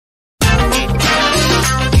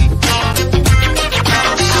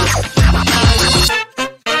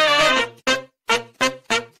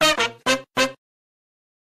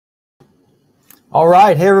All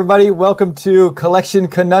right. Hey, everybody. Welcome to Collection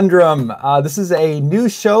Conundrum. This is a new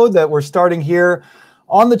show that we're starting here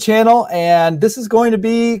on the channel, and this is going to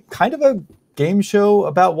be kind of a game show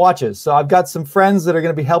about watches. So I've got some friends that are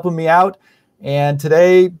going to be helping me out. And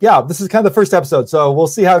today, this is kind of the first episode, so we'll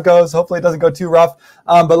see how it goes. Hopefully it doesn't go too rough.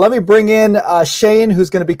 But let me bring in Shane, who's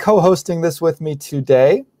going to be co-hosting this with me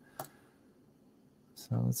today.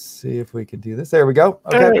 So let's see if we can do this. There we go.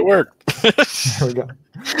 Okay, it worked. There we go.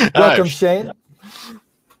 Welcome, Shane.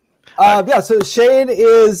 So Shane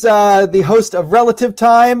is the host of Relative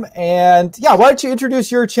Time, and why don't you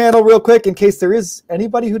introduce your channel real quick in case there is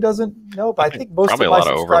anybody who doesn't know, but I think most of my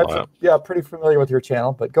subscribers are pretty familiar with your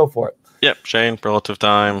channel, but go for it. Yep, Shane, Relative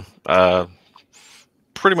Time,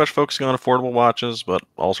 pretty much focusing on affordable watches, but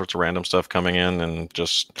all sorts of random stuff coming in and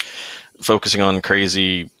just focusing on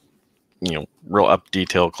crazy, real up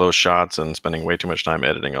detail close shots and spending way too much time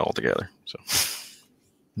editing it all together. So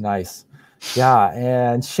nice. Yeah,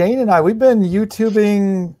 and Shane and I, we've been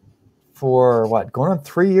YouTubing for what, going on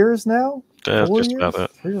 3 years now? 4 just years? about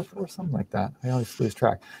that. 3 or 4, something like that. I always lose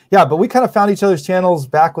track. Yeah, but we kind of found each other's channels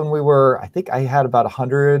back when we were, I think I had about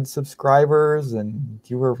 100 subscribers and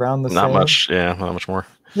you were around the same. Not much, not much more.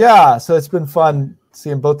 Yeah, so it's been fun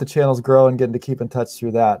seeing both the channels grow and getting to keep in touch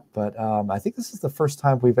through that. But I think this is the first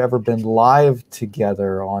time we've ever been live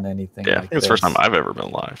together on anything. Yeah, I think it's the first time I've ever been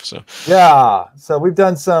live. So yeah, so we've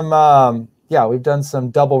done some we've done some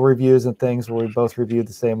double reviews and things where we both reviewed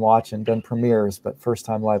the same watch and done premieres, but first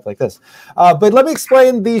time live like this. But let me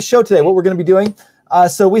explain the show today, what we're going to be doing.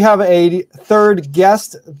 So we have a third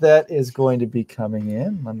guest that is going to be coming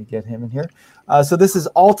in. Let me get him in here. So this is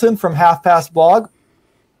Alton from Half Past Blog.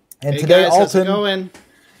 And hey today, guys, how's it going?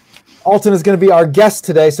 Alton is going to be our guest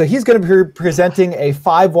today. So he's going to be presenting a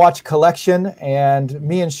 5-watch collection, and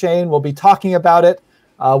me and Shane will be talking about it.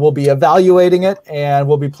 We'll be evaluating it, and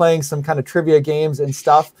we'll be playing some kind of trivia games and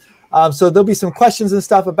stuff. So there'll be some questions and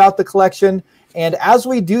stuff about the collection. And as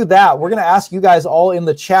we do that, we're going to ask you guys all in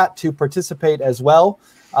the chat to participate as well.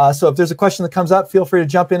 So if there's a question that comes up, feel free to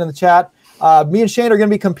jump in the chat. Me and Shane are going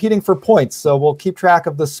to be competing for points, so we'll keep track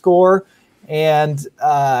of the score. And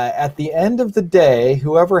at the end of the day,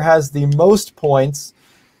 whoever has the most points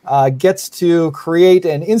gets to create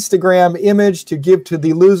an Instagram image to give to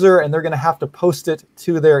the loser, and they're going to have to post it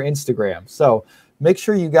to their Instagram. So make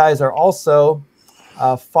sure you guys are also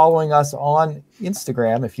following us on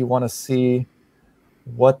Instagram if you want to see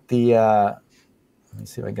what the let me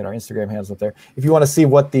see if I can get our Instagram handles up there. If you want to see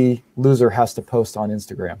what the loser has to post on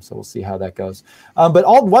Instagram. So we'll see how that goes. But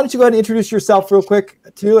Alton, why don't you go ahead and introduce yourself real quick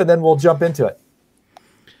too, and then we'll jump into it.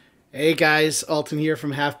 Hey guys, Alton here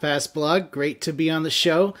from Half Past Blog. Great to be on the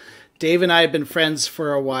show. Dave and I have been friends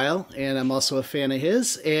for a while, and I'm also a fan of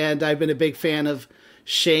his. And I've been a big fan of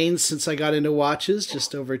Shane since I got into watches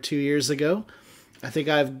just over 2 years ago. I think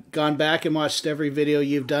I've gone back and watched every video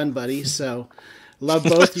you've done, buddy. So love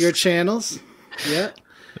both your channels. Yeah.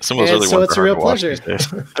 So it's a real pleasure.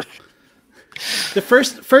 The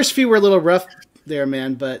first few were a little rough there,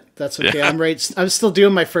 man, but that's okay. Yeah. I'm still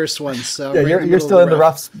doing my first one, so yeah, you're still in the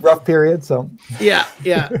rough period, so yeah,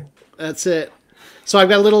 that's it. So I've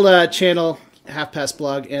got a little channel, Half Past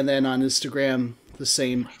Blog, and then on Instagram the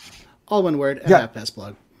same, all one word, Half Past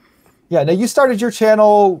Blog. Yeah. Now you started your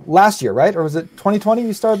channel last year, right? Or was it 2020?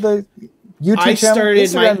 You started the YouTube channel. I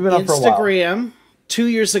started my Instagram 2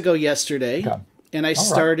 years ago yesterday. Okay. And I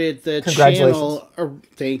started the channel,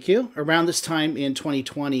 thank you, around this time in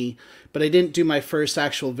 2020, but I didn't do my first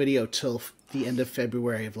actual video till the end of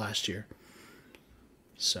February of last year.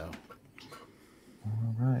 So.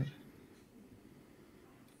 All right.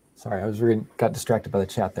 Sorry, got distracted by the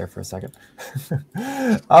chat there for a second.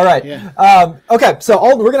 All right. Yeah. Okay, so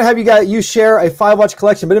Alton, we're going to have you share a 5-watch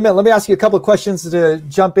collection. But in a minute, let me ask you a couple of questions to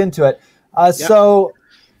jump into it. So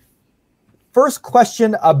first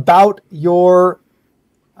question about your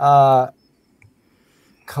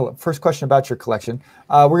collection.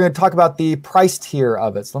 We're going to talk about the price tier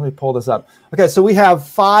of it. So let me pull this up. Okay, so we have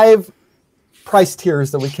 5 price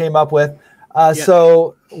tiers that we came up with.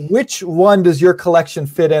 So which one does your collection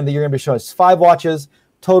fit in that you're going to be showing us? 5 watches,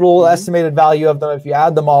 total estimated value of them. If you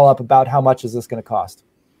add them all up, about how much is this going to cost?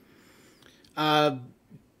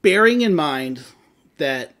 Bearing in mind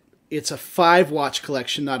that it's a 5-watch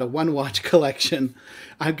collection, not a 1-watch collection,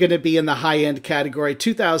 I'm going to be in the high-end category,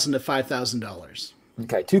 $2,000 to $5,000.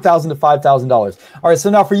 Okay, $2,000 to $5,000. All right, so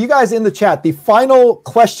now for you guys in the chat, the final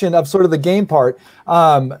question of sort of the game part,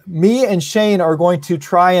 me and Shane are going to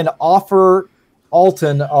try and offer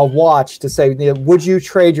Alton a watch to say, would you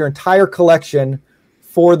trade your entire collection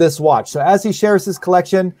for this watch? So as he shares his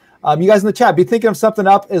collection, you guys in the chat, be thinking of something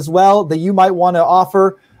up as well that you might want to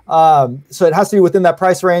offer. So it has to be within that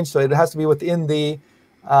price range. So it has to be within the,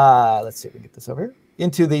 let's see if we can get this over here,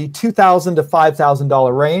 into the $2,000 to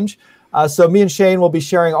 $5,000 range. So me and Shane will be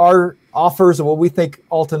sharing our offers of what we think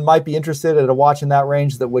Alton might be interested in, at a watch in that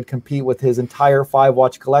range that would compete with his entire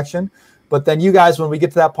 5-watch collection. But then you guys, when we get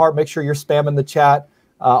to that part, make sure you're spamming the chat,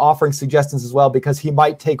 offering suggestions as well, because he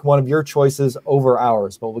might take one of your choices over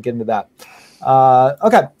ours, but we'll get into that.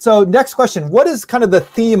 Okay, so next question. What is kind of the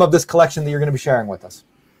theme of this collection that you're going to be sharing with us?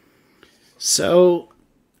 So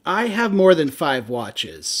I have more than 5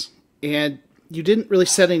 watches, and you didn't really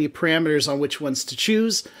set any parameters on which ones to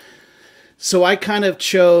choose. So I kind of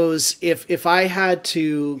chose, if I had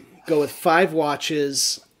to go with 5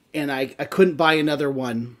 watches and I couldn't buy another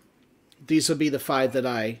one, these would be the 5 that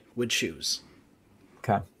I would choose.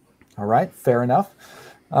 Okay. All right. Fair enough.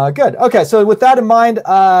 Good. Okay. So with that in mind,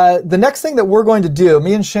 the next thing that we're going to do,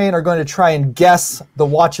 me and Shane are going to try and guess the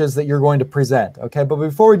watches that you're going to present. Okay. But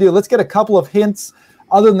before we do, let's get a couple of hints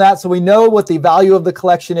other than that. So we know what the value of the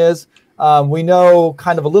collection is. We know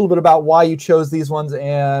kind of a little bit about why you chose these ones,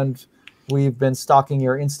 and we've been stalking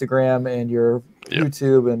your Instagram and your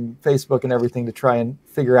YouTube and Facebook and everything to try and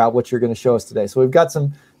figure out what you're going to show us today. So we've got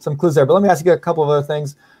some clues there, but let me ask you a couple of other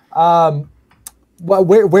things.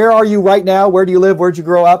 Where are you right now? Where do you live? Where'd you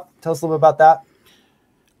grow up? Tell us a little bit about that.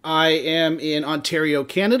 I am in Ontario,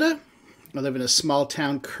 Canada. I live in a small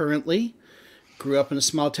town currently. Grew up in a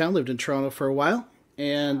small town, lived in Toronto for a while,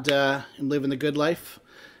 and I'm living the good life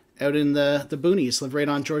out in the boonies. Live right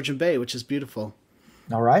on Georgian Bay, which is beautiful.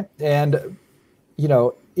 All right. And, you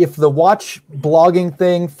know, if the watch blogging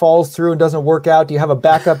thing falls through and doesn't work out, do you have a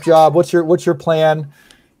backup job? What's your plan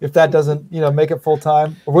if that doesn't, make it full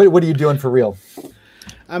time? Or what are you doing for real?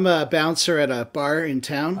 I'm a bouncer at a bar in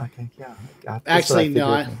town. Okay, yeah. Actually,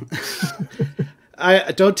 no.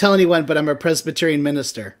 I don't tell anyone, but I'm a Presbyterian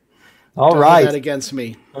minister. All don't right. hold that against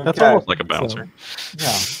me. Okay. That's almost like a bouncer. So,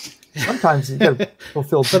 yeah. Sometimes you got to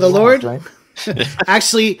fulfill for the Lord. Right?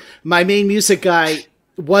 Actually, my main music guy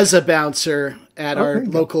was a bouncer at our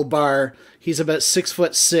local bar. He's about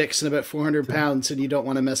 6'6" and about 400 pounds, and you don't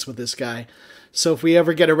want to mess with this guy. So if we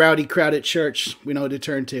ever get a rowdy crowd at church, we know who to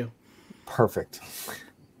turn to. Perfect.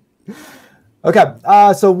 Okay,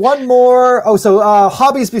 so one more. Oh, so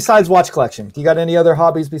hobbies besides watch collection. Do you got any other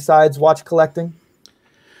hobbies besides watch collecting?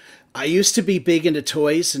 I used to be big into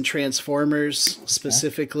toys and Transformers,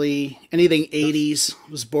 specifically anything 80s.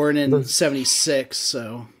 I was born in 76,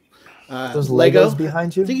 so those Lego Legos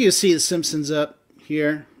behind you. I think you can see the Simpsons up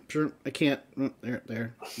here. I can't.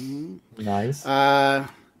 There. Mm-hmm. Nice.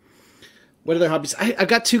 What other hobbies? I've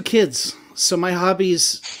got 2 kids, so my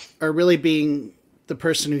hobbies are really being the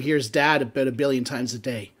person who hears Dad about 1 billion times a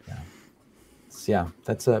day. Yeah,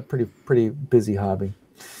 that's a pretty busy hobby.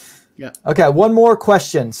 Yeah. Okay, one more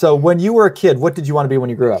question. So when you were a kid, what did you want to be when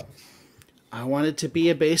you grew up? I wanted to be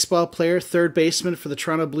a baseball player, third baseman for the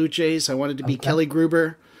Toronto Blue Jays. I wanted to be Kelly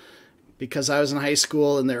Gruber because I was in high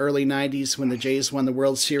school in the early 90s when the Jays won the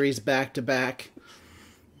World Series back-to-back.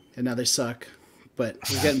 And now they suck. But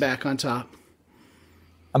we're getting back on top.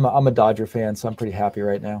 I'm a Dodger fan, so I'm pretty happy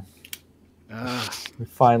right now. We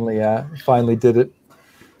finally did it.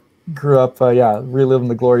 Grew up, reliving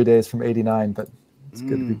the glory days from '89, but it's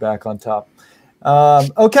good to be back on top.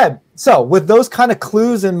 Okay, so with those kind of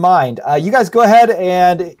clues in mind, you guys go ahead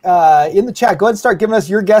and in the chat, go ahead and start giving us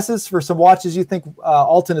your guesses for some watches you think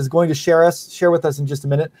Alton is going to share with us in just a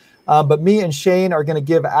minute. But me and Shane are going to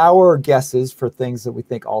give our guesses for things that we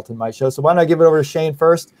think Alton might show. So why don't I give it over to Shane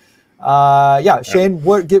first? Shane,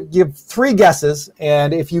 give 3 guesses,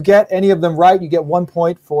 and if you get any of them right, you get 1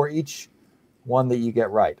 point for each one that you get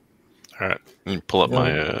right. All right, let me pull up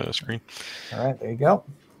my screen. All right, there you go.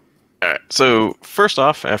 All right, so first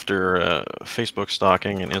off, after Facebook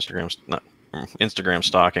stalking and Instagram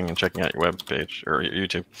stalking and checking out your webpage or your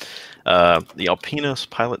YouTube, the Alpinus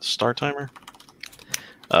Pilot Star Timer,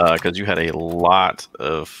 because you had a lot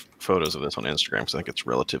of photos of this on Instagram, so I think it's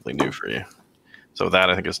relatively new for you. So that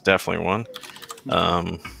I think is definitely one.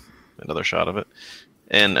 Another shot of it.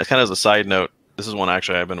 And kind of as a side note, this is one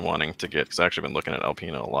actually I've been wanting to get because I've actually been looking at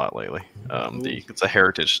Alpina a lot lately. It's a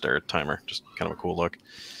heritage star timer, just kind of a cool look.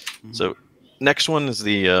 So next one is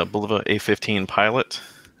the Bulova A15 Pilot.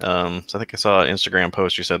 So I think I saw an Instagram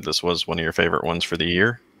post. You said this was one of your favorite ones for the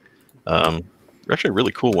year. Actually a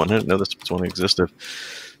really cool one. I didn't know this one existed.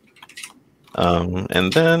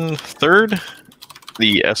 And then third,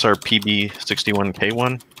 the SRPB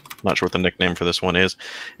 61K1. Not sure what the nickname for this one is.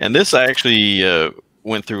 And this I actually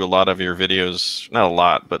went through a lot of your videos, not a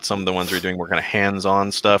lot, but some of the ones you're doing were kind of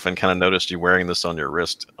hands-on stuff, and kind of noticed you wearing this on your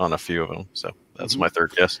wrist on a few of them. So that's my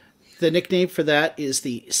third guess. The nickname for that is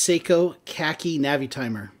the Seiko Khaki Navi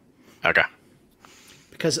Timer. Okay.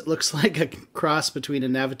 Because it looks like a cross between a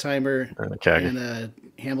Navitimer and a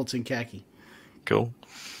Hamilton khaki. Cool.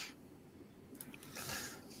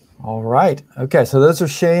 All right. Okay, so those are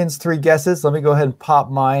Shane's 3 guesses. Let me go ahead and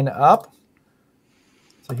pop mine up.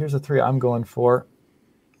 So here's the 3 I'm going for.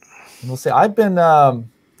 And we'll see. I've been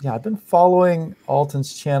following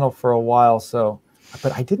Alton's channel for a while,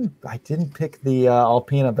 but I didn't pick the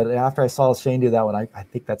Alpina, but after I saw Shane do that one, I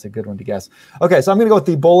think that's a good one to guess. Okay, so I'm going to go with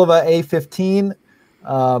the Bulova A15.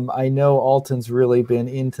 I know Alton's really been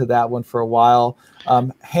into that one for a while.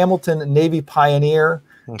 Hamilton Navy Pioneer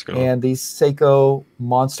and the Seiko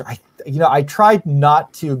Monster. I tried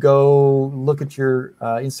not to go look at your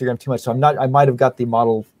Instagram too much, so I might have got the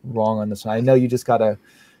model wrong on this one. I know you just got a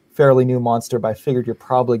fairly new Monster, but I figured you're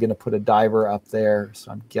probably going to put a diver up there,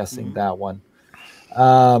 so I'm guessing that one.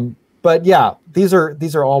 But yeah, these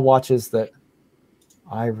are all watches that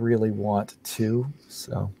I really want too.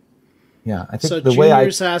 So yeah, I think so the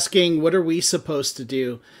Junior's asking, what are we supposed to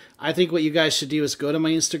do? I think what you guys should do is go to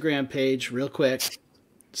my Instagram page real quick,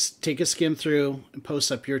 take a skim through, and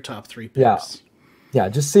post up your top 3 picks. Yeah.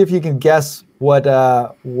 Just see if you can guess what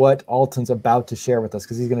Alton's about to share with us,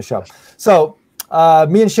 because he's going to show. So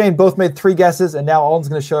me and Shane both made 3 guesses, and now Alton's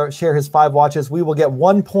going to share his 5 watches. We will get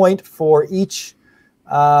 1 point for each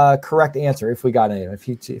correct answer if we got any. If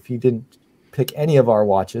you didn't pick any of our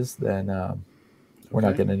watches, then we're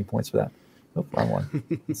not getting any points for that. Oh, wrong one.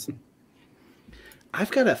 Let's see. I've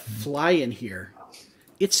got a fly in here.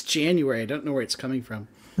 It's January. I don't know where it's coming from.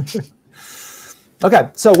 Okay,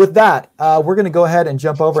 so with that, we're going to go ahead and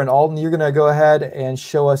jump over. And Alton, you're going to go ahead and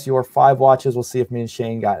show us your 5 watches. We'll see if me and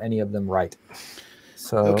Shane got any of them right.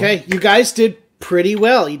 So okay, you guys did pretty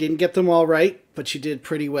well. You didn't get them all right, but you did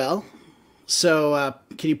pretty well. So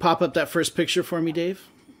can you pop up that first picture for me, Dave?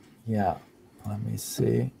 Yeah, let me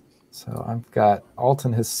see. So I've got,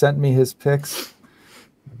 Alton has sent me his picks.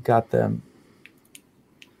 I've got them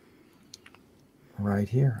right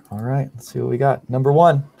here. All right, let's see what we got. Number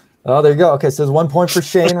 1. Oh, there you go. Okay, so there's 1 point for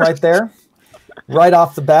Shane right there, right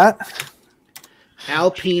off the bat.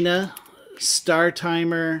 Alpina, Star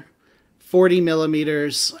Timer, 40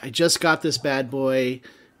 millimeters. I just got this bad boy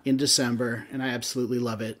in December, and I absolutely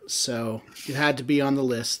love it. So it had to be on the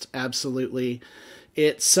list. Absolutely.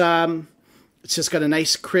 It's just got a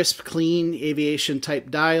nice, crisp, clean aviation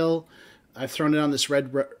type dial. I've thrown it on this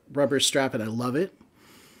red rubber strap, and I love it.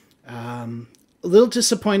 A little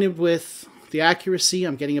disappointed with the accuracy.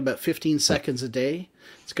 I'm getting about 15 seconds a day.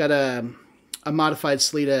 It's got a modified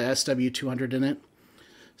Sellita SW200 in it,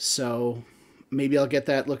 so maybe I'll get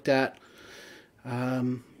that looked at.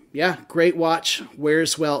 Yeah, great watch.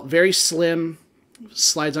 Wears well. Very slim.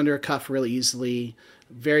 Slides under a cuff really easily.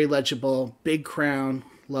 Very legible. Big crown.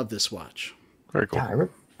 Love this watch. Very cool. Yeah,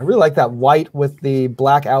 I really like that white with the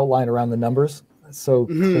black outline around the numbers. It's so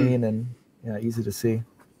clean and easy to see.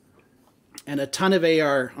 And a ton of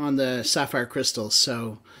AR on the sapphire crystals,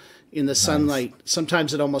 so in the sunlight,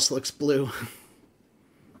 sometimes it almost looks blue.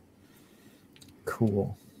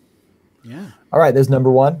 Cool. Yeah. All right, there's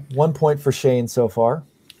number 1. 1 point for Shane so far.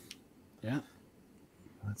 Yeah.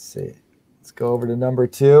 Let's see. Let's go over to number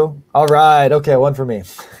 2. All right. Okay, 1 for me.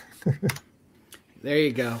 There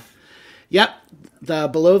you go. Yep. The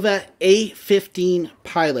Bulova A15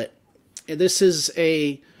 Pilot. And this is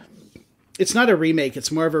it's not a remake.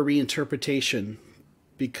 It's more of a reinterpretation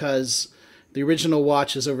because the original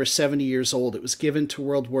watch is over 70 years old. It was given to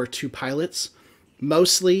World War II pilots,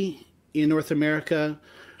 mostly in North America,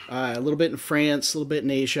 a little bit in France, a little bit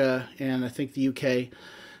in Asia, and I think the UK.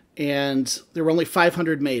 And there were only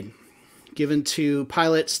 500 made, given to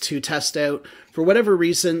pilots to test out. For whatever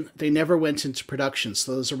reason, they never went into production.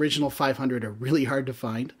 So those original 500 are really hard to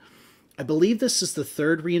find. I believe this is the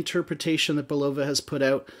 3rd reinterpretation that Bulova has put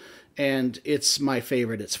out, and it's my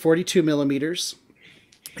favorite. It's 42 millimeters.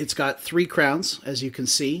 It's got 3 crowns, as you can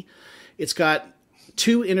see. It's got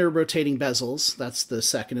 2 inner rotating bezels. That's the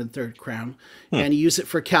 2nd and 3rd crown. And you use it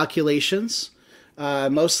for calculations.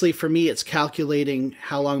 Mostly for me, it's calculating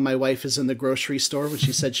how long my wife is in the grocery store when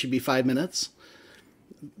she said she'd be 5 minutes.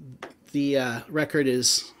 The record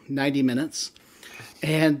is 90 minutes.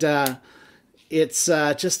 And it's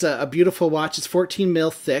just a beautiful watch. It's 14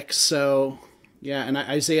 mil thick, so yeah. And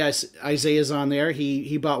Isaiah's on there.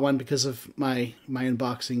 He bought one because of my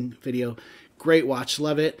unboxing video. Great watch,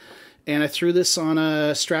 love it. And I threw this on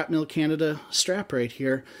a Strap Mill Canada strap right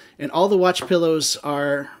here. And all the watch pillows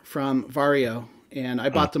are from Vario, and I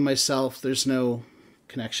bought them myself. There's no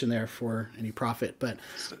connection there for any profit, but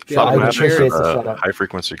I appreciate the high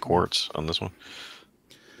frequency quartz on this one.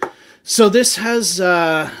 So this has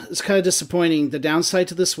it's kind of disappointing. The downside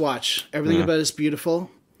to this watch, everything about it is beautiful,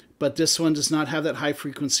 but this one does not have that high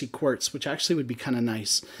frequency quartz, which actually would be kind of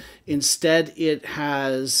nice. Instead, it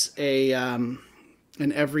has a an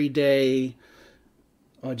everyday.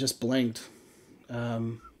 Oh, I just blinked.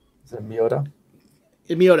 Is it Miota?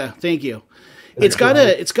 Miota, thank you. It's got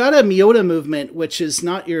a Miota movement, which is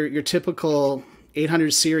not your typical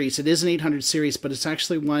 800 series. It is an 800 series, but it's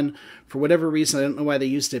actually one, for whatever reason, I don't know why they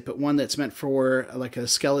used it, but one that's meant for like a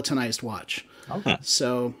skeletonized watch. Okay.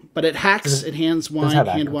 So, but it hacks, it hand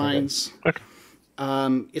winds. Okay.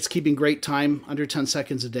 It's keeping great time, under 10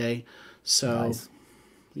 seconds a day. So, nice.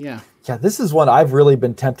 Yeah. Yeah, this is one I've really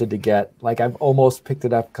been tempted to get. Like, I've almost picked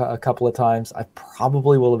it up a couple of times. I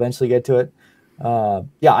probably will eventually get to it.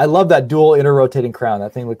 Yeah, I love that dual inner rotating crown.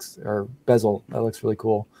 That thing looks, or bezel, that looks really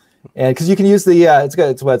cool. And because you can use the, it's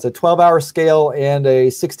a 12-hour scale and a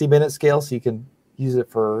 60-minute scale, so you can use it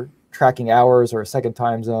for tracking hours or a second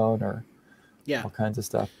time zone or all kinds of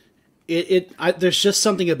stuff. There's just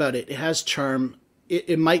something about it. It has charm.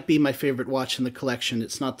 It might be my favorite watch in the collection.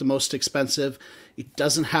 It's not the most expensive. It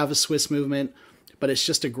doesn't have a Swiss movement, but it's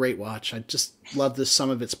just a great watch. I just love the sum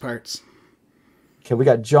of its parts. Okay, we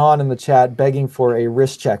got John in the chat begging for a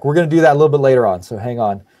wrist check. We're going to do that a little bit later on, so hang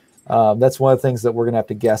on. That's one of the things that we're going to have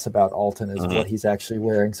to guess about Alton is what he's actually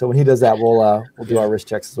wearing. So when he does that, we'll do our wrist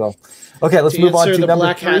checks as well. Okay, let's move on to the number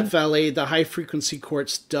Black 3. Hat Valet. The high frequency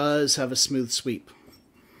quartz does have a smooth sweep.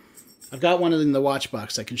 I've got one in the watch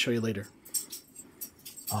box. I can show you later.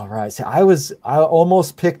 All right. So I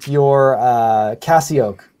almost picked your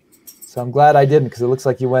Casio. So I'm glad I didn't, because it looks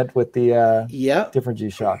like you went with the different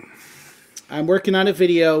G-Shock. I'm working on a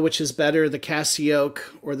video which is better, the Casio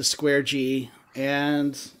or the Square G,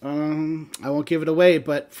 and I won't give it away,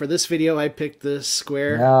 but for this video I picked the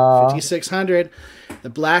Square 5600, the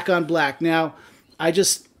black on black. Now, I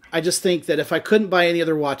just think that if I couldn't buy any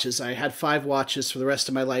other watches, I had 5 watches for the rest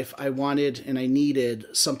of my life, I wanted and I needed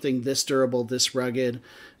something this durable, this rugged.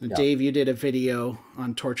 And Dave, you did a video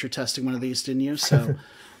on torture testing one of these, didn't you? So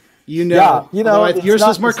yours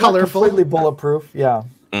was more colorful. Completely bulletproof. Yeah.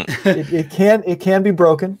 it can be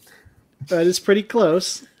broken. But it's pretty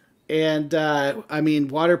close. And I mean,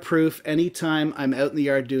 waterproof. Anytime I'm out in the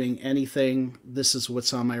yard doing anything, this is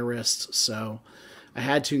what's on my wrist. So I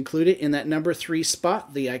had to include it in that number 3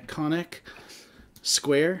 spot, the iconic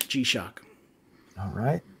Square G-Shock. All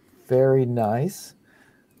right. Very nice.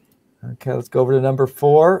 Okay, let's go over to number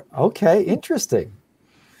 4. Okay, interesting.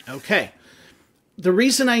 Okay. The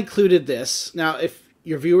reason I included this, now if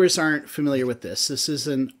your viewers aren't familiar with this is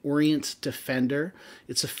an Orient Defender.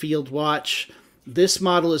 It's a field watch. This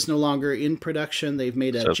model is no longer in production. They've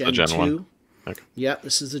made a Gen 2. 1. Okay. Yeah,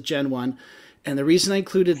 this is a Gen 1. And the reason I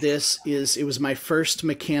included this is it was my first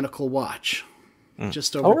mechanical watch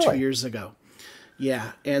just over 2 years ago.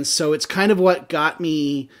 Yeah, and so it's kind of what got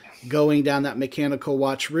me going down that mechanical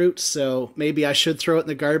watch route. So maybe I should throw it in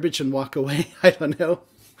the garbage and walk away. I don't know.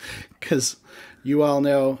 Because you all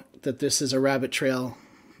know that this is a rabbit trail.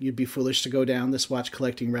 You'd be foolish to go down this watch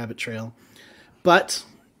collecting rabbit trail. But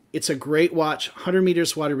it's a great watch, 100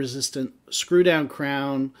 meters water resistant, screw down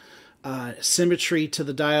crown, symmetry to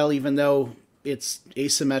the dial, even though it's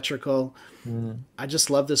asymmetrical. I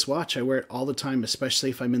just love this watch. I wear it all the time,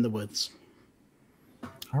 especially if I'm in the woods.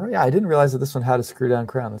 All right, yeah, I didn't realize that this one had a screw down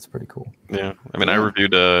crown. That's pretty cool. Yeah, I mean, I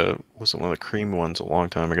reviewed was it one of the cream ones a long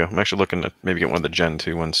time ago. I'm actually looking to maybe get one of the Gen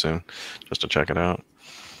 2 ones soon, just to check it out.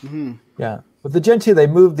 Yeah, with the Gen 2, they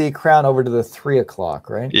moved the crown over to the 3 o'clock,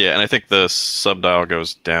 right? Yeah, and I think the sub dial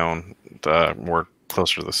goes down more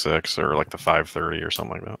closer to the 6 or like the 530 or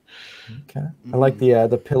something like that. Okay, I like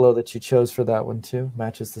the pillow that you chose for that one too.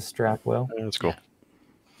 Matches the strap well. Yeah, that's cool.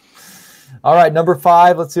 All right, number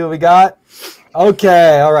 5. Let's see what we got.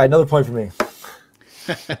 Okay, all right, another point for me.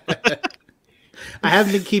 I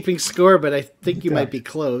haven't been keeping score, but I think you might be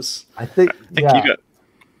close. I think you got.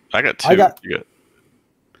 I got 2.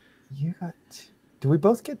 You got. Did we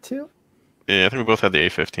both get 2? Yeah, I think we both had the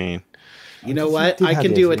A15. You know what? I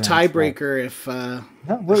can do a tiebreaker if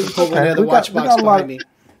okay. the watch box behind me.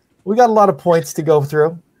 We got a lot of points to go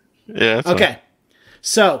through. Yeah. Okay.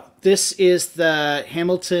 So this is the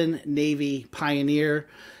Hamilton Navy Pioneer,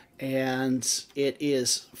 and it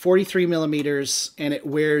is 43 millimeters, and it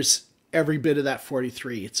wears every bit of that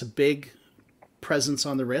 43. It's a big presence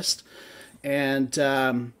on the wrist, and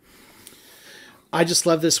I just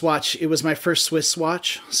love this watch. It was my first Swiss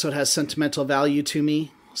watch, so it has sentimental value to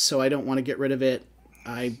me, so I don't want to get rid of it.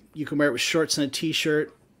 You can wear it with shorts and a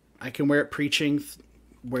t-shirt. I can wear it preaching.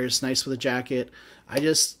 Wears nice with a jacket. I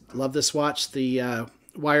just love this watch. The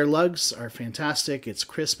wire lugs are fantastic. It's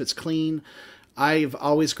crisp. It's clean. I've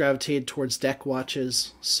always gravitated towards deck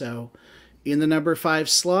watches. So in the number 5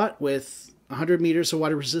 slot with 100 meters of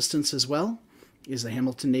water resistance as well, is the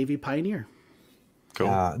Hamilton Navy Pioneer.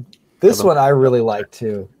 Cool. This one I really like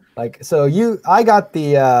too. Like, so I got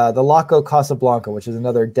the Laco Casablanca, which is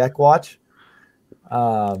another deck watch.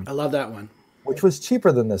 I love that one. Which was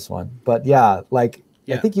cheaper than this one. But yeah, like,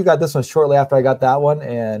 Yeah. I think you got this one shortly after I got that one,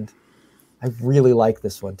 and I really like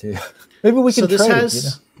this one too. Maybe we can trade it, you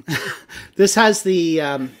know? This has the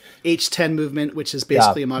H10 movement, which is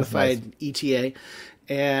basically a that's modified nice. ETA,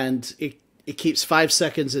 and it keeps 5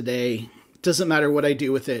 seconds a day. Doesn't matter what I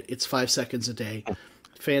do with it; it's 5 seconds a day.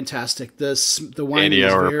 Fantastic. The winding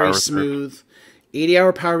is very smooth.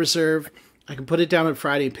 80-hour power reserve. I can put it down on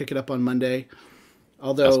Friday and pick it up on Monday.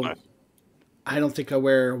 Although nice. I don't think I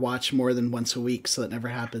wear a watch more than once a week, so that never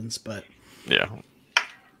happens. But Yeah.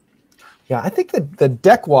 Yeah, I think that the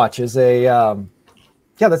deck watch is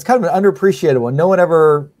that's kind of an underappreciated one. No one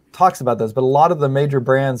ever talks about those, but a lot of the major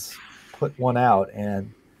brands put one out,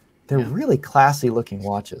 and they're really classy looking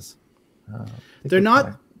watches. they're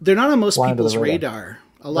not on most fly under the people's radar.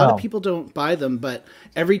 A lot of people don't buy them, but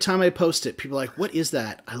every time I post it, people are like, "What is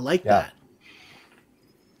that? I like that."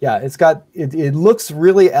 Yeah, it looks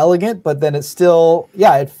really elegant, but then it's still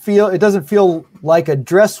it doesn't feel like a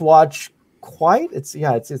dress watch quite. It's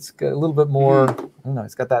got a little bit more. I don't know.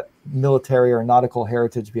 It's got that military or nautical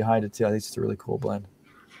heritage behind it too. I think it's just a really cool blend.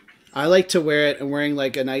 I like to wear it. I'm wearing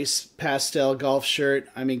like a nice pastel golf shirt.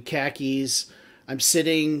 I'm in khakis. I'm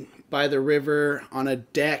sitting by the river on a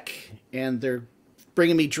deck, and they're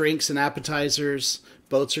bringing me drinks and appetizers.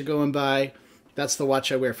 Boats are going by. That's the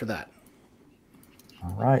watch I wear for that.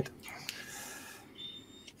 All right.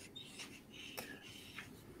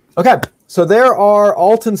 Okay, so there are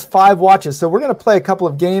Alton's 5 watches. So we're going to play a couple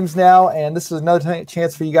of games now, and this is another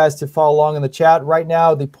chance for you guys to follow along in the chat. Right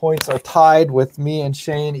now, the points are tied with me and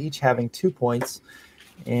Shane each having 2 points,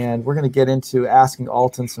 and we're going to get into asking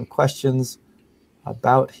Alton some questions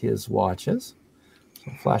about his watches.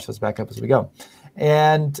 So I'll flash those back up as we go.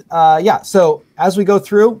 And so as we go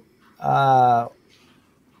through,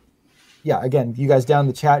 again, you guys down in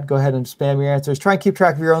the chat, go ahead and spam your answers. Try and keep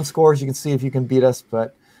track of your own scores. You can see if you can beat us,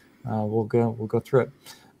 but we'll go through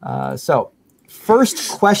it. So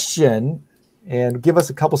first question, and give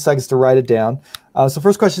us a couple seconds to write it down. So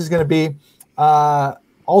first question is going to be,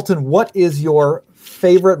 Alton, what is your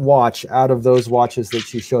favorite watch out of those watches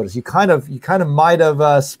that you showed us? You kind of might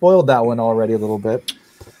have spoiled that one already a little bit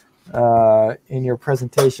in your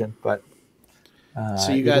presentation, but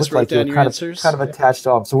so you guys wrote down your answers? Kind of attached to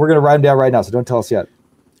them. So we're going to write them down right now, so don't tell us yet.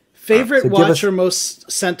 Favorite watch or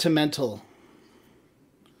most sentimental?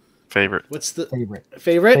 Favorite. What's the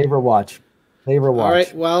favorite watch? Favorite watch. All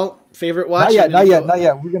right, well, favorite watch. Not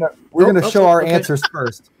yet. We're gonna show our answers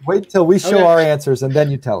first. Wait till we show our answers, and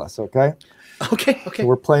then you tell us, okay? Okay. So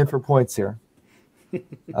we're playing for points here.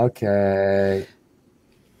 Okay.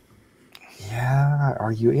 Yeah,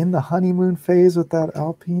 are you in the honeymoon phase with that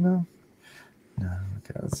Alpina? No.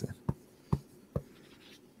 Okay, let's see.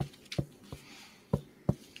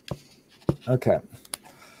 Okay.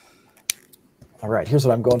 All right, here's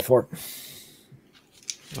what I'm going for.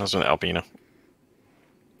 That was an Alpina.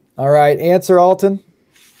 All right, answer, Alton.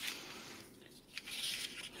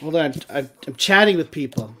 Hold on, I'm chatting with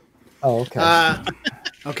people. Oh, okay.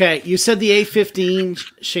 Okay, you said the A15.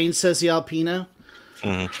 Shane says the Alpina.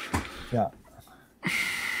 Mm-hmm. Yeah.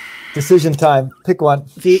 Decision time. Pick one.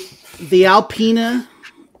 The Alpina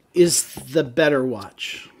is the better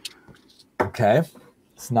watch. Okay.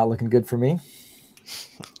 It's not looking good for me.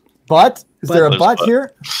 But is there a but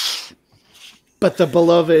here? But the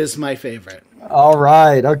Belova is my favorite. All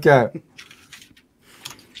right. Okay.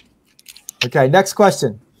 Okay. Next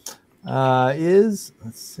question let's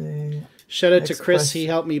see. Shout out to Chris. He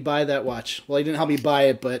helped me buy that watch. Well, he didn't help me buy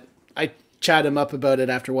it, but I chatted him up about it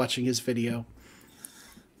after watching his video.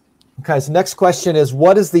 Okay. So next question is,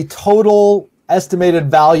 what is the total estimated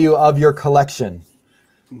value of your collection?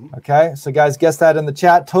 Mm-hmm. Okay. So guys, guess that in the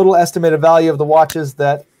chat. Total estimated value of the watches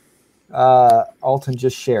that Alton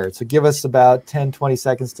just shared. So give us about 10, 20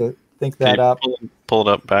 seconds to think that up. Pull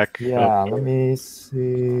it up back. Yeah, let me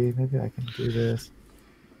see. Maybe I can do this.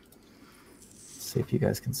 See if you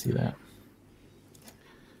guys can see that.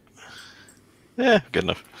 Yeah, good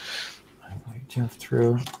enough. Jump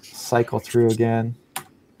through, cycle through again.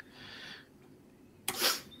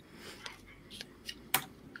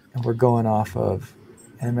 And we're going off of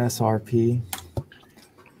MSRP.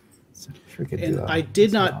 And I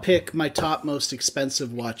did not pick my top most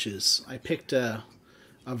expensive watches. I picked a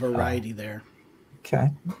variety there. Okay.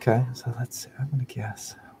 So let's see. I'm going to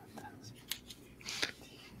guess.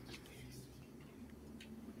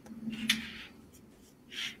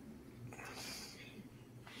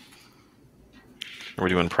 Are we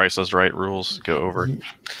doing Price is Right rules? Go over.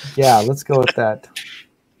 Yeah, let's go with that.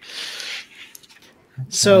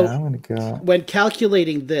 So I'm gonna go. when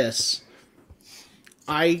calculating this,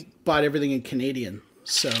 I bought everything in Canadian.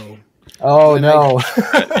 So Oh no!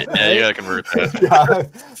 Yeah, you gotta convert that.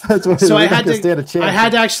 Yeah, that's what so we I had stand a to chance. I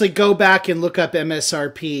had to actually go back and look up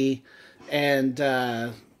MSRP and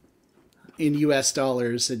in US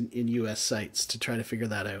dollars and in US sites to try to figure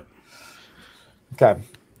that out. Okay.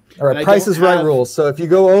 All right. And I Price don't is right have- rules. So if you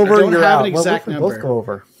go over, I don't you're have out. an exact well, we can both number. go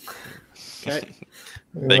over. Okay.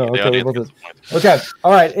 Thank you, the Okay, audience we'll gets just- the point. okay.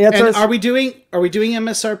 All right. Answers. And are we doing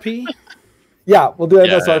MSRP? Yeah, we'll do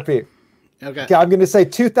Yeah. MSRP. Okay. Okay, I'm going to say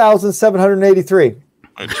 2,783.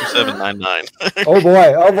 2799. Oh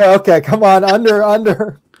boy. Okay, come on. Under.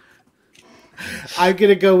 I'm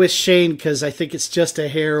gonna go with Shane because I think it's just a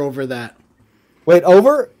hair over that. Wait,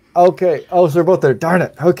 over? Okay. Oh, so they're both there. Darn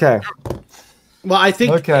it. Okay. Well, I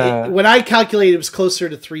think Okay. when I calculated, it was closer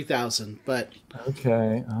to 3,000, but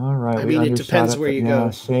Okay. All right. I we mean, it undershot depends where but you yeah,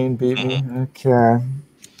 go. Shane beat me. Okay.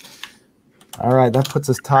 All right. That puts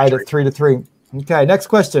us tied at 3-3. Okay. Next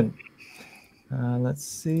question. Let's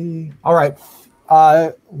see. All right.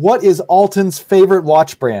 What is Alton's favorite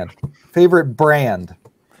watch brand? Favorite brand?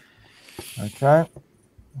 Okay.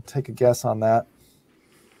 I'll take a guess on that.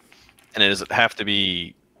 And does it have to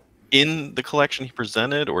be in the collection he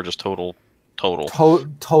presented, or just total?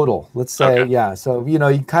 Total. Let's say, Okay. yeah. So, you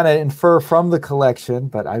kind of infer from the collection,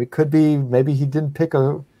 but it could be maybe he didn't pick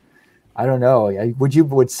I don't know. Would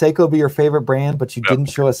Seiko be your favorite brand, but you didn't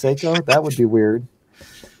show a Seiko? That would be weird.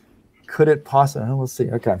 Could it possibly? We'll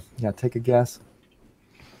see. Okay. Yeah, take a guess.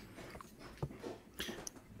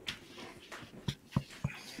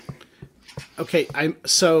 okay.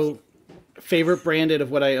 So favorite branded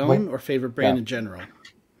of what I own, or favorite brand Yeah. in general?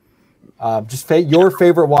 Just your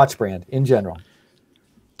favorite watch brand in general.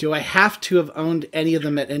 Do I have to have owned any of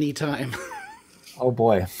them at any time? Oh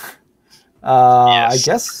boy. I Yes.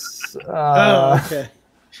 guess. Okay.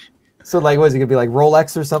 So like, what is it gonna be like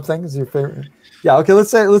Rolex or something? Is your favorite? Yeah. Okay.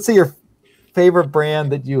 Let's say your favorite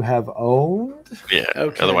brand that you have owned. Yeah.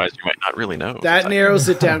 Okay. Otherwise, you might not really know. That narrows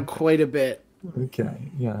it down quite a bit.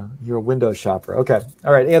 Okay. Yeah. You're a window shopper. Okay.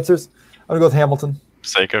 All right. Answers. I'm gonna go with Hamilton.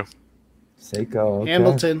 Seiko. Seiko. Okay.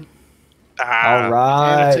 Hamilton. Ah, All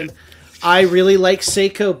right. Hamilton. I really like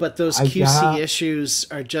Seiko, but those QC yeah. issues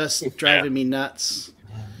are just driving me nuts.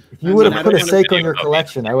 If you would I have mean, put a I don't Seiko in your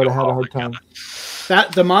collection, I would have had a hard time.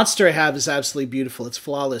 That the monster I have is absolutely beautiful. It's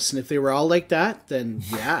flawless, and if they were all like that, then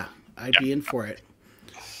yeah, I'd be in for it.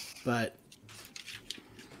 But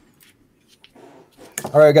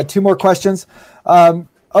All right. I got two more questions.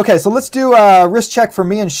 Okay. So let's do a wrist check for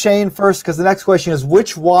me and Shane first, because the next question is,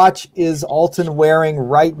 which watch is Alton wearing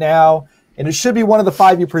right now? And it should be one of the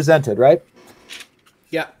 5 you presented, right?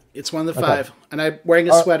 yeah, it's one of the 5, and I'm wearing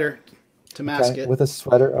a sweater to mask Okay, it. with a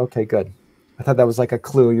sweater. Okay, good. I thought that was like a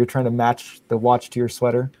clue. You're trying to match the watch to your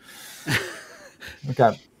sweater.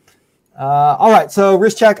 Okay. All right. So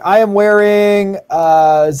wrist check. I am wearing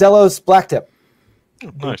Zellos Black Tip,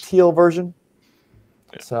 the nice. teal version.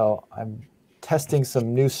 Yeah. So I'm testing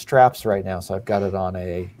some new straps right now. So I've got it on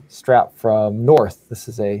a strap from North. This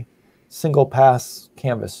is a single pass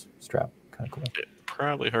canvas strap. Kind of cool. Yeah,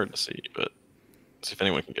 probably hard to see, but see if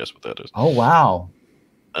anyone can guess what that is. Oh wow,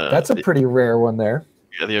 that's a pretty rare one there.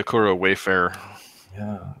 Yeah, the Okura Wayfarer.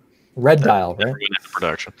 Yeah, red dial, right? Went into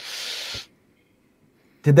production.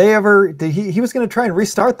 Did they ever? Did he was going to try and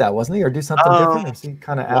restart that, wasn't he, or do something different? Or is he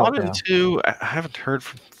kind of out Wanted now? to. I haven't heard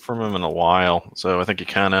from him in a while, so I think he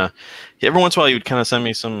kind of. Every once in a while, he would kind of send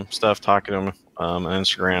me some stuff, talking to him on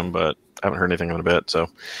Instagram, but I haven't heard anything in a bit. So,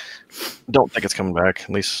 don't think it's coming back.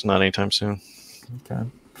 At least not anytime soon. Okay.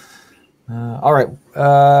 All right.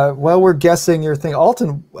 Well, we're guessing your thing,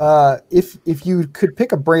 Alton. If you could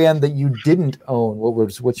pick a brand that you didn't own,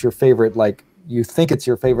 what's your favorite? Like you think it's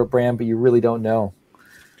your favorite brand, but you really don't know.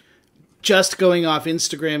 Just going off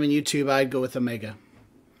Instagram and YouTube, I'd go with Omega.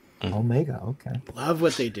 Omega. Okay. Love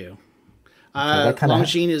what they do. that kinda-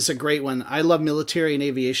 Longines is a great one. I love military and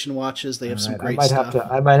aviation watches. They have some Right, great I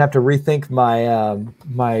stuff. might have to rethink my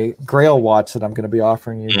my Grail watch that I'm going to be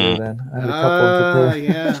offering you here. Then I have a couple of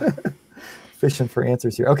Yeah. fishing for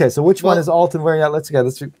answers here. Okay, so which one Well- is Alton wearing out? Let's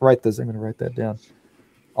write this. I'm going to write that down.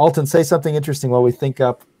 Alton, say something interesting while we think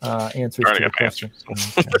up answers Already to the got my questions.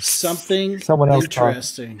 Something Someone else talk.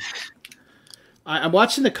 interesting. I'm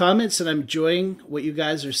watching the comments and I'm enjoying what you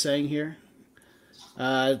guys are saying here.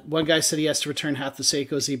 One guy said he has to return half the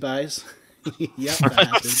Seikos he buys. Yep, that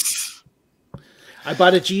happens. I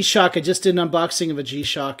bought a G-Shock. I just did an unboxing of a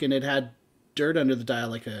G-Shock and it had dirt under the dial,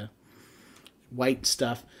 like a white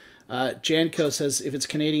stuff. Janko says if it's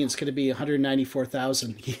Canadian, it's going to be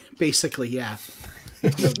 194,000. Basically, yeah.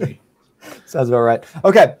 Sounds about right.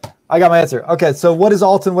 Okay, I got my answer. Okay, so what is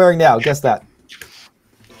Alton wearing now? Guess that.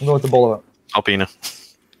 I'll go with the Bulova. Alpina.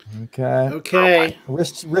 Okay. Okay.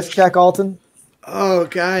 Wrist check, Alton. Oh,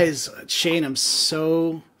 guys, Shane, I'm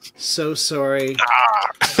so sorry.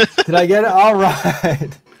 Did I get it? All right.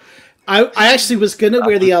 I actually was going to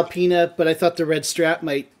wear the Alpina, but I thought the red strap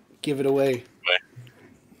might give it away.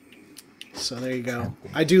 So there you go.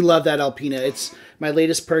 I do love that Alpina. It's my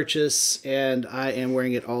latest purchase, and I am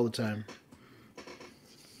wearing it all the time.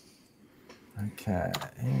 Okay,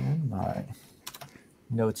 and my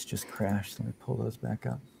notes just crashed. Let me pull those back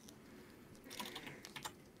up.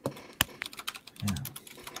 Yeah.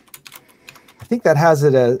 I think that has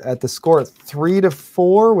it at the score at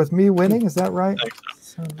 3-4 with me winning. Is that right? Right?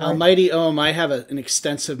 Almighty Ohm, I have an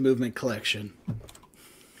extensive movement collection.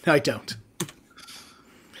 No, I don't.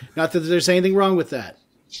 Not that there's anything wrong with that.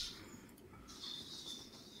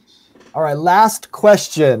 All right, last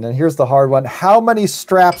question, and here's the hard one. How many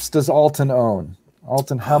straps does Alton own?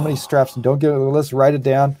 Alton, how many straps? Don't give it a list, write it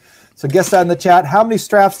down. So guess that in the chat. How many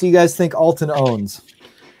straps do you guys think Alton owns?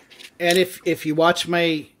 And if you watch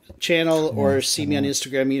my channel or see me on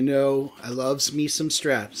Instagram, you know I loves me some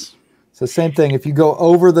straps. So same thing. If you go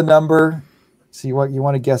over the number, so you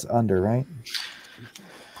want to guess under, right?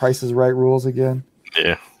 Price is Right rules again.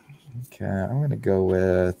 Yeah. Okay, I'm going to go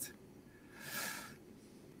with...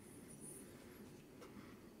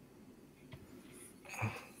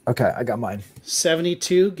 Okay, I got mine.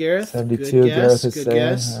 72, Gareth. 72, Good Gareth guess. is Good saying.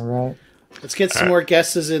 guess. All right. Let's get some more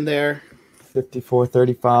guesses in there. 54,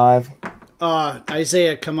 35.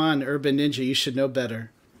 Isaiah, come on, Urban Ninja. You should know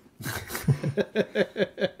better.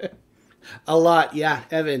 A lot. Yeah,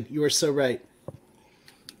 Evan, you are so right.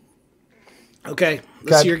 Okay,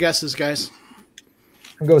 let's see your guesses, guys.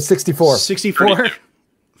 I'm going with 64. 64?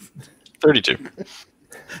 32.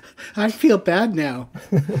 I feel bad now.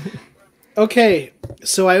 Okay,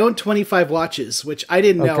 so I own 25 watches, which I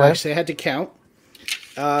didn't know, actually. I had to count.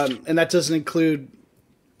 And that doesn't include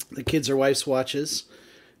the kids' or wife's watches.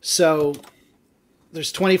 So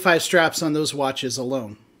there's 25 straps on those watches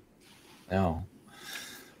alone. Oh.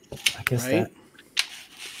 I guess right? that...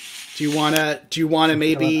 Do you wanna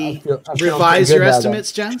maybe I feel revise good your now,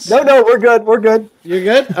 estimates, Jens? No, we're good. We're good. You're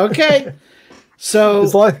good? Okay. So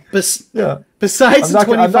besides I'm the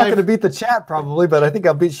 25... not going to beat the chat probably, but I think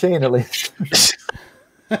I'll beat Shane at least.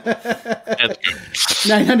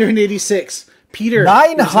 986. Peter,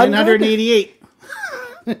 988.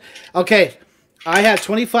 Okay. I have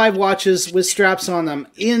 25 watches with straps on them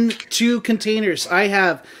in 2 containers. I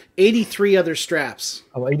have 83 other straps.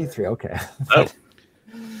 Oh, 83. Okay. Oh.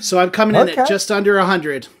 So I'm coming in at just under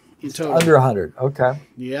 100 in total. Under 100. Okay.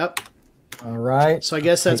 Yep. All right. So I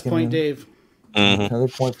guess that's point Dave. Mm-hmm. Another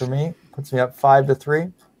point for me. Puts me up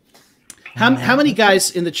 5-3. How many guys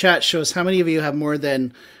in the chat show us how many of you have more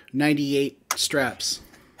than 98 straps?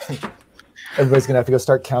 Everybody's going to have to go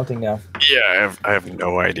start counting now. Yeah, I have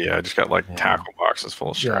no idea. I just got like tackle boxes full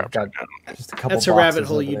of straps. Yeah, just a couple That's a rabbit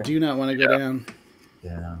hole over you there. do not want to go down.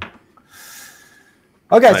 Yeah.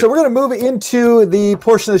 Okay, so we're going to move into the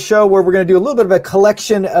portion of the show where we're going to do a little bit of a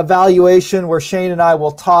collection evaluation where Shane and I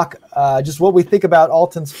will talk just what we think about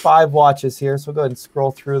Alton's 5 watches here. So we'll go ahead and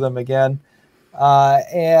scroll through them again. So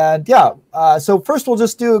first we'll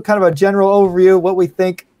just do kind of a general overview, what we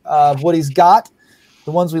think of what he's got,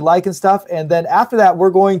 the ones we like and stuff. And then after that, we're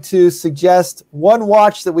going to suggest one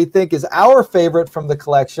watch that we think is our favorite from the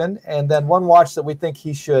collection, and then one watch that we think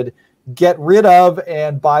he should get rid of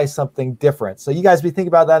and buy something different. So you guys be thinking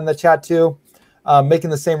about that in the chat too, making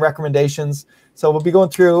the same recommendations. So we'll be going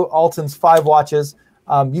through Alton's 5 watches.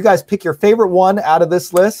 You guys pick your favorite one out of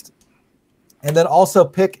this list, and then also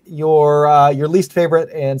pick your least favorite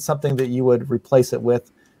and something that you would replace it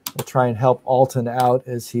with. We'll try and help Alton out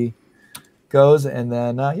as he goes, and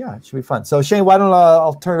then it should be fun. So Shane, why don't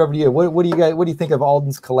I'll turn it over to you. What do you think of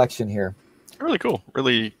Alton's collection here? Really cool.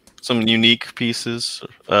 Really some unique pieces,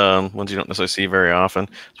 ones you don't necessarily see very often,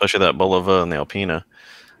 especially that Bulova and the Alpina.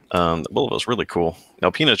 The Bulova is really cool. The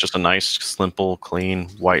Alpina is just a nice, simple, clean,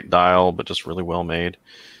 white dial, but just really well made.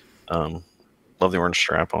 Love the orange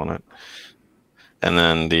strap on it. And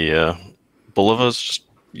then the Bulova is just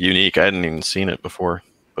unique. I hadn't even seen it before,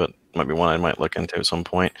 but might be one I might look into at some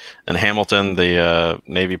point. And Hamilton, the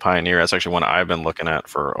Navy Pioneer, that's actually one I've been looking at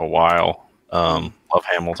for a while. Love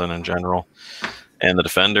Hamilton in general. And the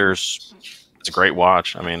Defenders, it's a great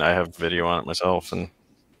watch. I mean, I have video on it myself, and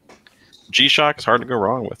G-Shock is hard to go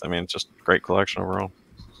wrong with. I mean, it's just a great collection overall.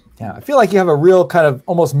 Yeah, I feel like you have a real kind of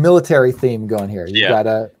almost military theme going here. You got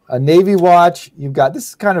a a Navy watch. You've got, this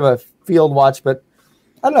is kind of a field watch, but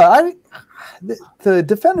I don't know. The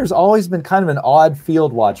Defender's always been kind of an odd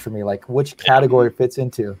field watch for me, like which category it fits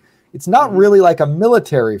into. It's not really like a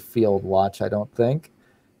military field watch, I don't think.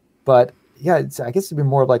 But yeah, I guess it'd be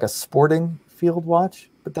more of like a sporting field watch.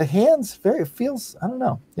 But the hands feels, I don't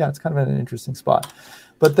know. Yeah, it's kind of an interesting spot.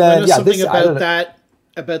 But then, yeah, something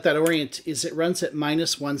about that Orient is it runs at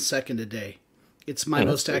 -1 second a day. It's my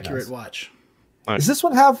most accurate watch. Does this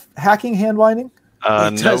one have hacking hand winding?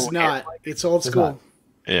 It does not. It's old school.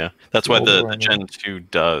 Yeah, that's why the Gen 2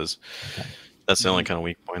 does. Okay. That's the only kind of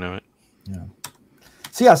weak point of it.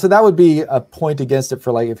 Yeah. So that would be a point against it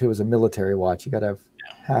for like if it was a military watch. You got to have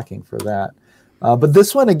hacking for that. But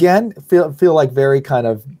this one again feel like very kind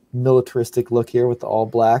of militaristic look here with the all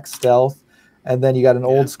black stealth, and then you got an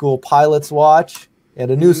old school pilot's watch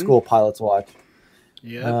and a new school pilot's watch.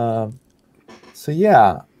 Yeah. So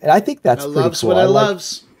yeah, and I think that's pretty cool. I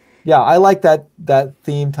loves. Yeah, I like that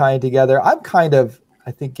theme tying together. I'm kind of,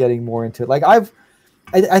 I think, getting more into it. Like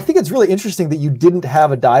I think it's really interesting that you didn't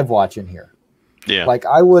have a dive watch in here. Yeah. Like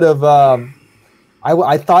I would have,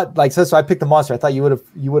 I thought like so I picked the Monster. I thought you would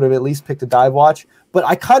have at least picked a dive watch. But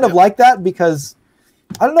I kind of like that because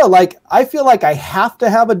I don't know. Like I feel like I have to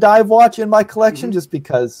have a dive watch in my collection just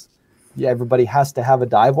because everybody has to have a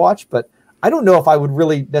dive watch. But I don't know if I would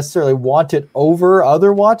really necessarily want it over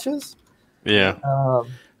other watches. Yeah.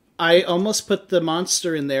 I almost put the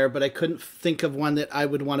Monster in there, but I couldn't think of one that I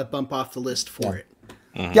would want to bump off the list for it.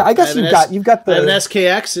 Mm-hmm. Yeah, I guess you've got the. I have an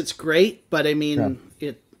SKX. It's great, but I mean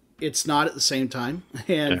it's not at the same time.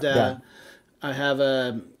 And I have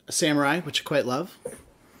a Samurai, which I quite love.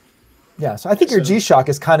 Yeah, so I think your G-Shock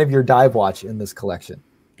is kind of your dive watch in this collection.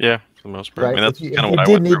 Yeah, for the most part. Right? I mean, that's kind of what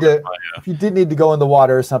I would need to. If you did need to go in the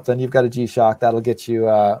water or something, you've got a G-Shock that'll get you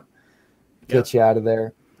out of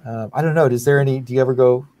there. I don't know. Do you ever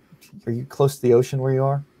go? Are you close to the ocean where you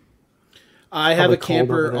are? I have a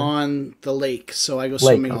camper on the lake, so I go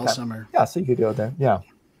swimming all summer. Yeah, so you could go there. Yeah,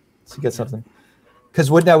 so you get something. Because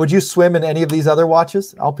would you swim in any of these other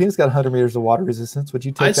watches? Alpine's got 100 meters of water resistance. Would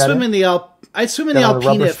you take that? I'd swim in the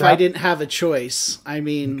Alpina if I didn't have a choice. I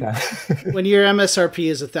mean, when your MSRP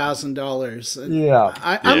is $1,000,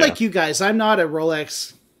 I'm like you guys. I'm not a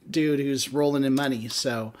Rolex dude who's rolling in money.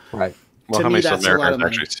 So right. Well, how many submariners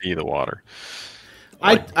actually see the water?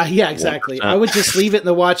 Exactly. I would just leave it in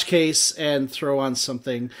the watch case and throw on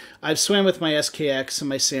something. I've swam with my SKX and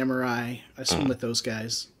my Samurai. I swim with those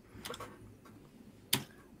guys.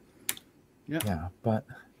 Yeah, but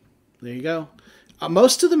there you go.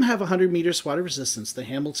 Most of them have 100 meters water resistance. The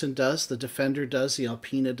Hamilton does, the Defender does, the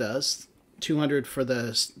Alpina does. 200 for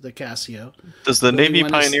the Casio. Does the Navy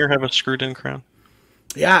Pioneer have a screwed-in crown?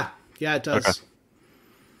 Yeah, it does. Okay.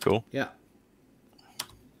 Cool. Yeah.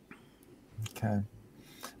 Okay.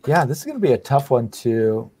 Yeah, this is going to be a tough one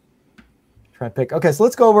to try and pick. Okay, so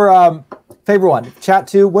let's go over favorite one. Chat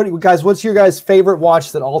 2. What's your guys' favorite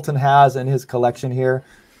watch that Alton has in his collection here?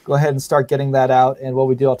 Go ahead and start getting that out. And what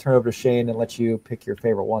we do, I'll turn it over to Shane and let you pick your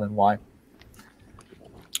favorite one and why.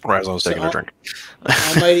 Right, as I was taking a drink.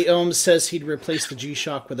 Almighty Ohms says he'd replace the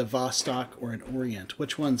G-Shock with a Vostok or an Orient.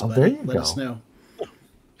 Which ones, buddy? There you Let go. us know.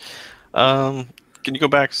 Can you go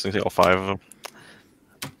back and see all 5 of them?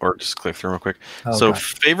 Or just click through real quick.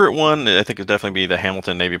 Favorite one, I think, would definitely be the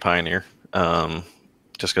Hamilton Navy Pioneer.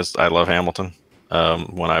 Just because I love Hamilton.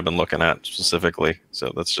 One I've been looking at specifically.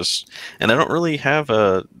 So that's just... And I don't really have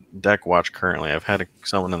a deck watch currently. I've had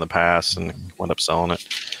someone in the past and wound up selling it.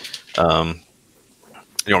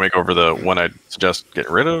 You want me to go over the one I'd suggest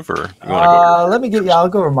getting rid of? Or you want to go I'll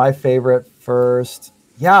go over my favorite first.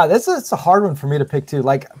 Yeah, it's a hard one for me to pick too.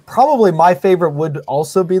 Like probably my favorite would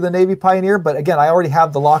also be the Navy Pioneer, but again, I already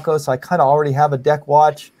have the Laco, so I kind of already have a deck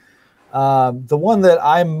watch. The one that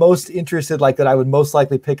I'm most interested, like that I would most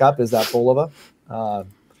likely pick up, is that Bulova.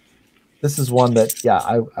 This is one that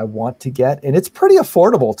I want to get, and it's pretty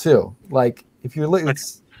affordable too. Like if you're looking, I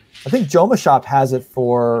think Joma Shop has it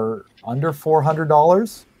for under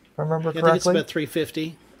 $400, if I remember correctly. I think it's about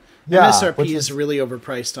 $350. Yeah, MSRP is really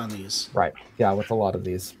overpriced on these. Right. Yeah, with a lot of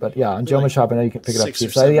these. But yeah, on Joma Shop, I know you can pick it up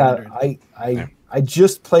cheap. So I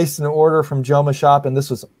just placed an order from Joma Shop, and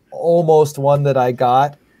this was almost one that I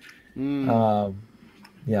got. So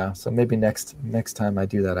maybe next time I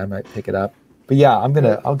do that, I might pick it up. But yeah,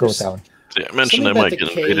 I'll go with that one. Yeah, I mentioned I might get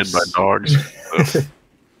invaded by dogs. So.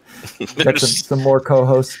 Got some more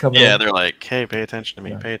co-hosts coming in. Yeah, they're like, hey, pay attention to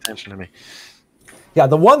me, pay attention to me. Yeah,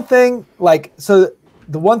 the one thing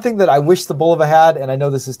that I wish the Bulova had, and I know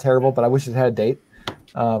this is terrible, but I wish it had a date.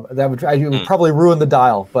 It would probably ruin the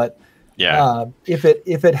dial. But if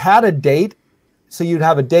it had a date, so you'd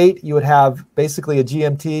have a date, you would have basically a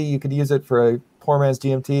GMT, you could use it for a poor man's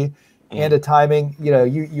GMT, and a timing. You know,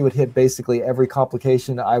 you would hit basically every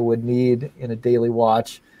complication I would need in a daily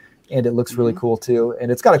watch, and it looks really cool too.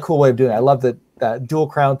 And it's got a cool way of doing it. I love that dual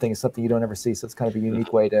crown thing is something you don't ever see, so it's kind of a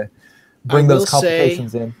unique way to bring those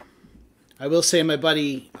complications in. I will say my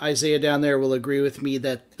buddy Isaiah down there will agree with me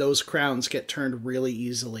that those crowns get turned really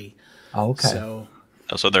easily. Oh, okay. So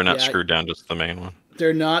they're not screwed down, just the main one.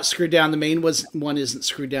 They're not screwed down. The main one isn't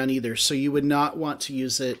screwed down either. So you would not want to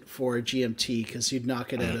use it for a GMT because you'd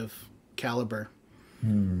knock it out of caliber.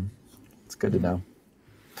 It's good to know.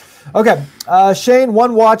 Okay, Shane,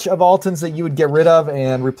 one watch of Alton's that you would get rid of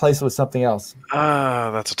and replace it with something else.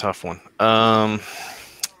 That's a tough one.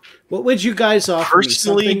 What would you guys offer me?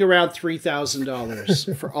 Personally, Something around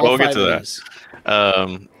 $3,000 for all five of these.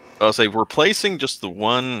 I'll say replacing just the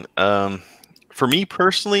one. For me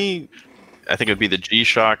personally, I think it would be the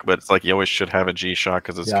G-Shock, but it's like you always should have a G-Shock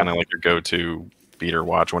because it's kind of like your go-to beater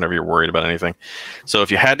watch whenever you're worried about anything. So if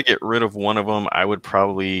you had to get rid of one of them, I would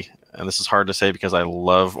probably, and this is hard to say because I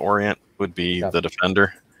love Orient, would be the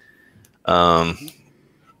Defender.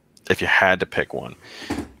 If you had to pick one,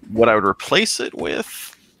 what I would replace it with.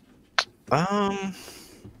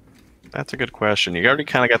 That's a good question. You already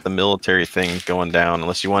kind of got the military thing going down,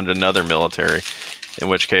 unless you wanted another military, in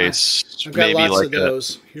which case I've got maybe lots like of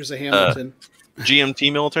those. Here's a Hamilton.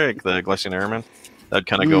 GMT military, like the Glycerin Airman. That'd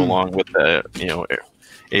kind of go along with the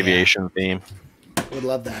aviation theme. Would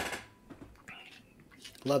love that.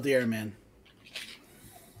 Love the Airman.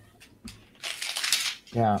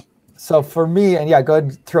 Yeah. So for me, and go ahead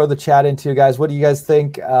and throw the chat into you guys. What do you guys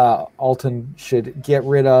think Alton should get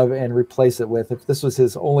rid of and replace it with? If this was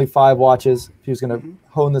his only 5 watches, if he was going to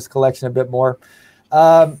hone this collection a bit more.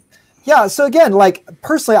 So again, like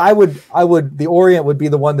personally, I would the Orient would be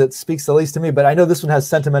the one that speaks the least to me, but I know this one has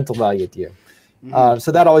sentimental value to you.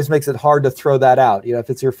 So that always makes it hard to throw that out. You know, if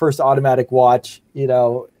it's your first automatic watch,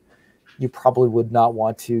 you probably would not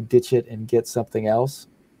want to ditch it and get something else.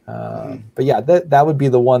 But yeah, that would be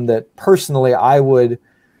the one that personally I would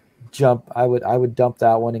dump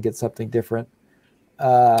that one and get something different.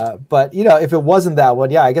 But if it wasn't that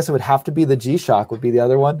one, I guess it would have to be the G-Shock would be the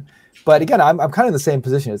other one. But again, I'm kind of in the same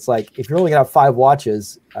position. It's like if you're only gonna have 5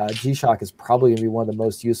 watches, G-Shock is probably gonna be one of the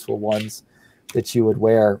most useful ones that you would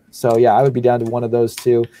wear. So yeah, I would be down to one of those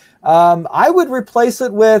two. I would replace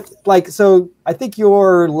it with so I think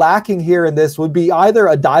you're lacking here in this would be either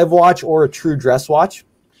a dive watch or a true dress watch.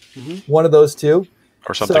 One of those two.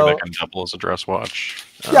 Or something that can double as a dress watch.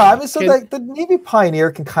 I mean, so the Navy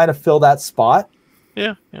Pioneer can kind of fill that spot.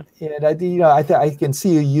 Yeah. And I can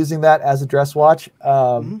see you using that as a dress watch.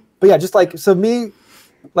 But yeah, just I think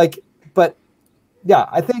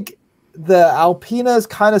the Alpina is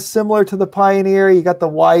kind of similar to the Pioneer. You got the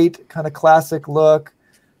white kind of classic look,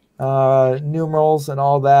 numerals and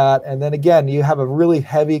all that. And then again, you have a really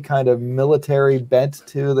heavy kind of military bent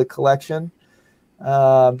to the collection.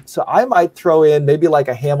 So I might throw in maybe like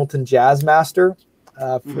a Hamilton Jazzmaster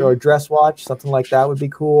for a dress watch, something like that would be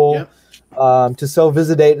cool. Yep. Tissot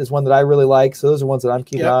Visitate is one that I really like. So those are ones that I'm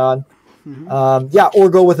keeping on. Or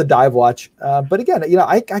go with a dive watch. But again,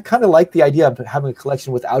 I kind of like the idea of having a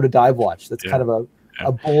collection without a dive watch. That's kind of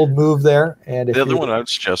a bold move there. And the other one I would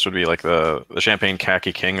suggest would be like the Champagne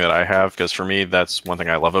Khaki King that I have, because for me that's one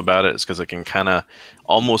thing I love about it is because it can kind of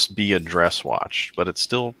almost be a dress watch, but it's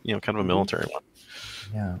still kind of a military one.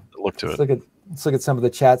 Yeah, look to it. Let's look at some of the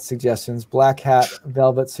chat suggestions. Black Hat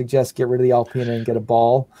Velvet suggests get rid of the Alpina and get a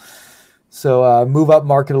ball. So move up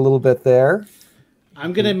market a little bit there.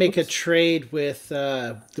 I'm going to make a trade with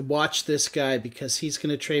watch this guy because he's going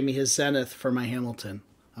to trade me his Zenith for my Hamilton.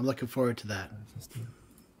 I'm looking forward to that.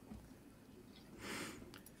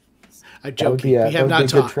 I'm joking. That would be a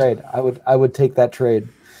good trade. I would take that trade.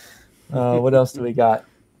 What else do we got?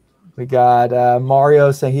 We got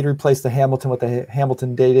Mario saying he'd replace the Hamilton with the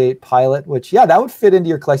Hamilton Day-Date Pilot, which, that would fit into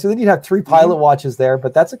your collection. Then you'd have 3 pilot watches there,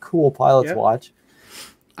 but that's a cool pilot's watch.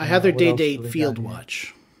 I have their Day-Date Field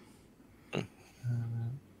watch. What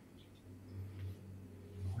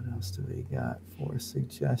else do we got for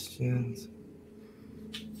suggestions?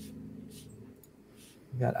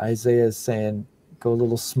 We got Isaiah saying go a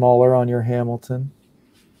little smaller on your Hamilton.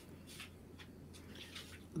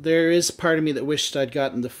 There is part of me that wished I'd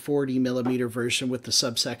gotten the 40mm version with the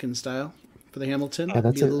sub-second style for the Hamilton. Yeah,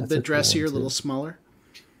 be a little bit dressier, a little smaller.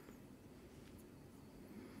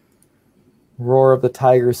 Roar of the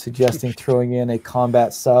Tiger suggesting throwing in a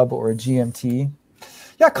combat sub or a GMT.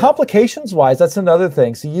 Yeah, complications-wise, that's another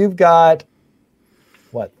thing. So you've got,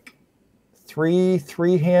 what,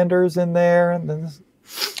 three-handers in there? And then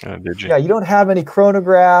Did you? Yeah, you don't have any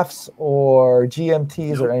chronographs or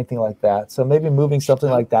GMTs or anything like that. So maybe moving something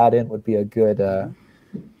like that in would be a good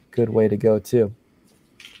good way to go too.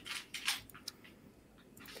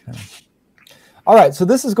 Okay. All right, so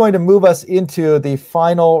this is going to move us into the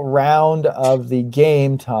final round of the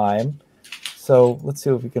game time. So let's see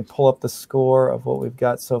if we can pull up the score of what we've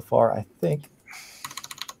got so far. I think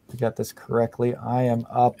we got this correctly. I am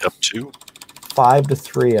up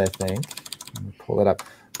 5-3, I think. Let me pull it up.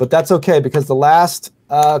 But that's okay because the last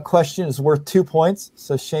question is worth 2 points.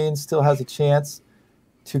 So Shane still has a chance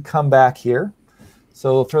to come back here.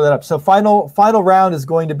 So we'll throw that up. So final round is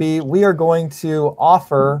going to be, we are going to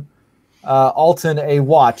offer Alton a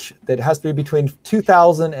watch that has to be between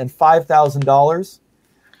 $2,000 and $5,000.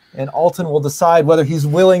 And Alton will decide whether he's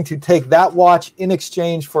willing to take that watch in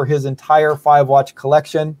exchange for his entire 5-watch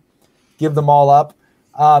collection, give them all up.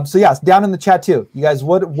 So yes, down in the chat too. You guys,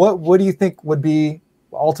 what do you think would be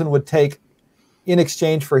Alton would take in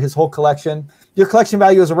exchange for his whole collection? Your collection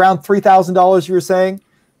value is around $3,000, you were saying.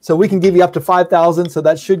 So we can give you up to $5,000. So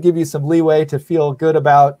that should give you some leeway to feel good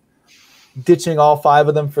about ditching all 5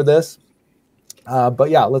 of them for this. But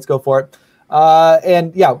yeah, let's go for it.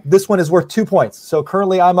 And yeah, this one is worth 2 points. So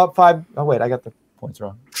currently I'm up 5. Oh wait, I got the points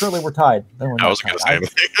wrong. Currently we're tied. I was going to say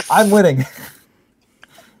I'm winning.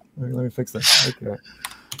 Let me fix this. Okay.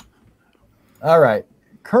 All right.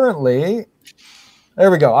 Currently, there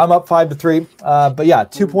we go. I'm up 5-3. But yeah,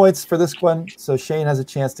 2 points for this one. So Shane has a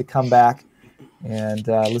chance to come back, and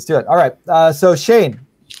let's do it. All right. So Shane,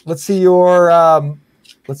 let's see your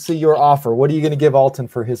offer. What are you going to give Alton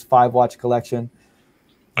for his 5-watch collection?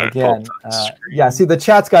 Again, yeah. See, the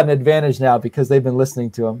chat's got an advantage now because they've been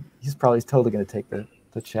listening to him. He's totally going to take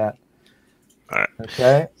the chat. All right.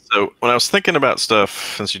 Okay. So when I was thinking about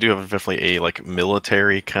stuff, since you do have definitely a like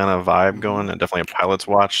military kind of vibe going, and definitely a pilot's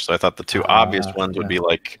watch, so I thought the 2 obvious ones would be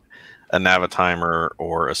like a Navitimer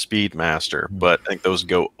or a Speedmaster, but I think those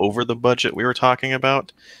go over the budget we were talking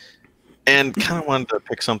about, and kind of wanted to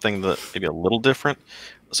pick something that maybe a little different.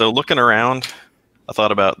 So looking around, I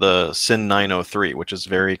thought about the Sin 903, which is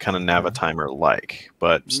very kind of Navitimer-like,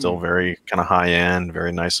 but still very kind of high-end,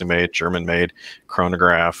 very nicely made, German-made,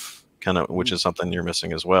 chronograph, kind of, which is something you're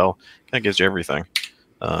missing as well. Kind of gives you everything.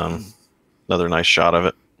 Another nice shot of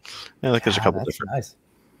it. Yeah, I think there's a couple different. Nice.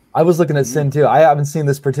 I was looking at Sin too. I haven't seen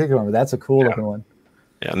this particular one, but that's a cool looking one.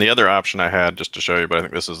 Yeah, and the other option I had, just to show you, but I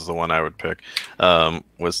think this is the one I would pick,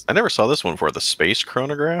 was I never saw this one before, the space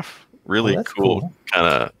chronograph. Really cool, kind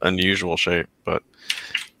of unusual shape, but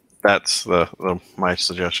that's my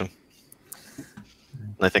suggestion.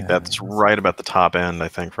 And I think that's right about the top end, I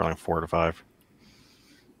think, for like 4 to 5.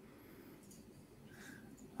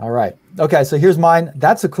 All right. Okay, so here's mine.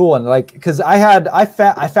 That's a cool one. Like, because I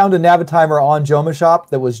found a Navitimer on Joma Shop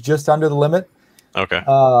that was just under the limit. Okay.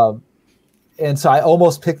 And so I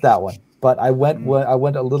almost picked that one, but I went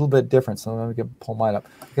a little bit different. So let me pull mine up.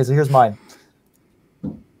 Okay, so here's mine.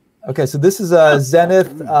 Okay, so this is a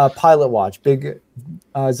Zenith pilot watch, big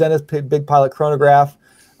Zenith big pilot chronograph.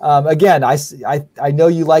 Again, I know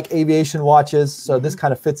you like aviation watches, so this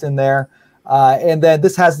kind of fits in there. And then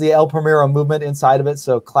this has the El Primero movement inside of it,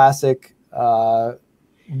 so classic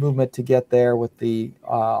movement to get there with the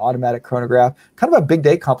automatic chronograph. Kind of a big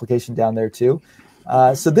date complication down there too.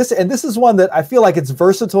 So this is one that I feel like it's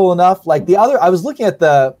versatile enough. Like the other, I was looking at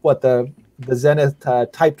the Zenith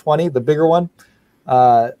Type 20, the bigger one,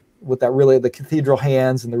 with that the cathedral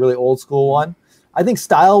hands and the really old school one. I think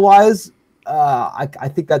style wise, I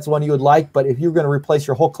think that's one you would like. But if you're going to replace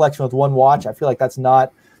your whole collection with one watch, I feel like that's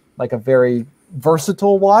not like a very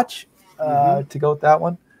versatile watch to go with that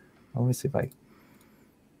one. Let me see if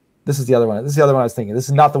this is the other one. This is the other one I was thinking. This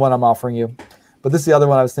is not the one I'm offering you, but this is the other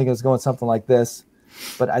one I was thinking was going something like this.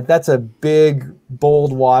 But that's a big,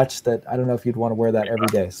 bold watch that I don't know if you'd want to wear that every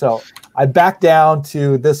day. So I backed down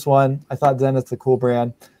to this one. I thought Zenith's a cool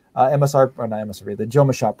brand. MSR, or not MSRP, the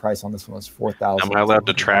Joma Shop price on this one was $4,000. Am I allowed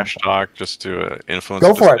to trash talk just to influence?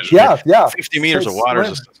 Go for it. Yeah. 50 meters of water.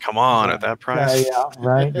 Come on, at that price. Yeah,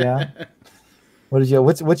 right. Yeah. What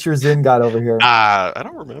is what's your Zin got over here? I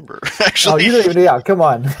don't remember actually. Oh, you don't even. Yeah, come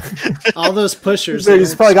on. All those pushers.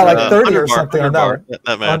 He's probably got like 30 or something on that.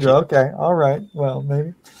 That matches. Okay. All right. Well,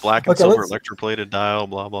 maybe. Black and silver electroplated dial.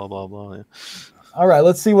 Blah blah blah blah. Yeah. All right.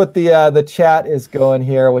 Let's see what the chat is going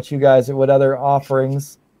here. What other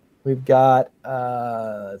offerings we've got?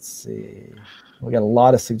 Let's see. We got a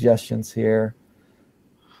lot of suggestions here.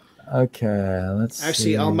 Okay. Let's see.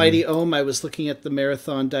 Actually, Almighty Ohm, I was looking at the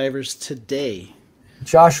Marathon Divers today.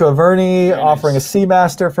 Joshua Verney offering a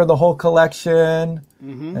Seamaster for the whole collection,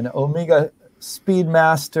 an Omega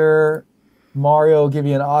Speedmaster, Mario will give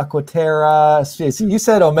you an Aquaterra. See, you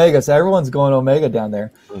said Omega, so everyone's going Omega down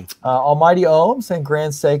there. Almighty Ohm saying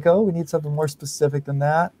Grand Seiko. We need something more specific than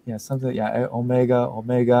that. Yeah, something. Yeah, Omega,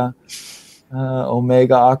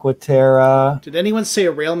 Aquaterra. Did anyone say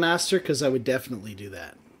a Railmaster? Because I would definitely do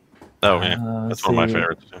that. Oh yeah, that's one of my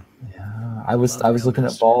favorites too. Yeah, I was looking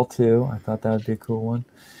at Ball too. I thought that would be a cool one.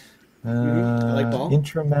 I like Ball.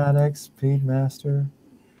 Intramatic, Speedmaster,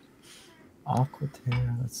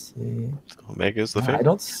 Aquaterra. Let's see. Omega's the favorite.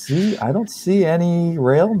 I don't see any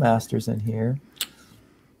Railmasters in here.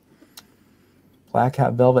 Black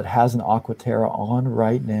Hat Velvet has an Aquaterra on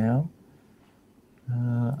right now.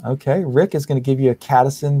 Okay, Rick is going to give you a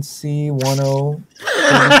Cadison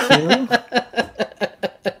C1032.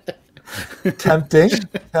 Tempting.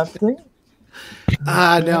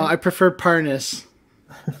 No, I prefer Parnas.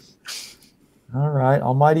 All right,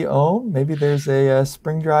 Almighty Ohm. Maybe there's a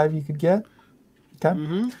spring drive you could get.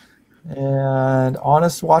 Okay. And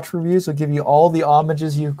Honest Watch Reviews will give you all the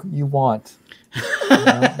homages you want.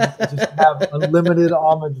 Just have unlimited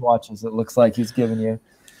homage watches. It looks like he's giving you.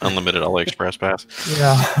 Unlimited AliExpress pass.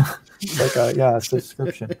 Yeah, like a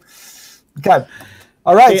subscription. Okay.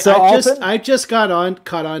 All right. Hey, so I just caught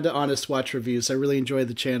on to Honest Watch Reviews. I really enjoy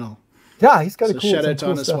the channel. Yeah, he's got a cool. Shout out to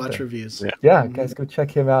cool Honest Watch Reviews. Yeah, guys, go check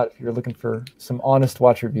him out if you're looking for some honest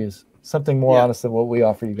watch reviews. Something more honest than what we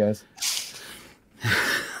offer you guys.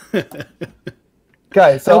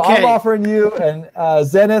 Okay, so I'm offering you an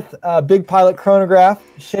Zenith Big Pilot chronograph.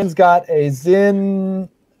 Shane's got a Zin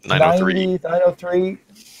 903,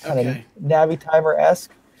 kind of Navi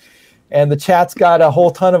Timer-esque. And the chat's got a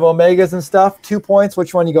whole ton of Omegas and stuff. 2 points.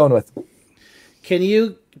 Which one are you going with?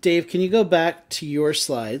 Dave, can you go back to your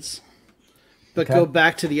slides? But go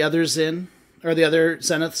back to the other Zin, or the other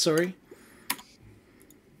Zenith, sorry.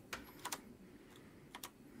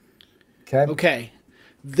 Okay.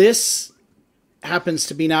 This happens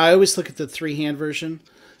to be, now I always look at the 3-hand version,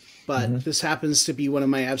 but this happens to be one of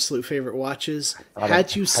my absolute favorite watches.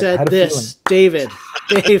 Had you said this, David,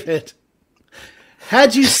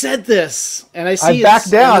 had you said this, and I backed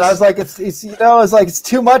down. I was like, it's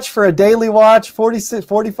too much for a daily watch,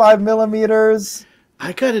 45 millimeters.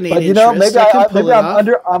 I got an 8-inch but wrist.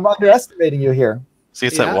 I'm underestimating you here. See,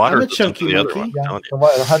 it's that water I'm a resistance to chunky the other monkey.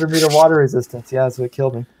 one. Yeah, 100-meter water resistance. Yeah, that's what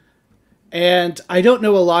killed me. And I don't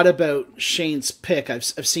know a lot about Shane's pick. I've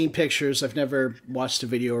seen pictures. I've never watched a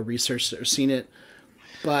video or researched it or seen it.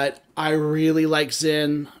 But I really like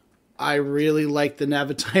Zin. I really like the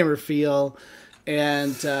Navitimer feel.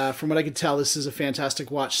 And from what I can tell, this is a fantastic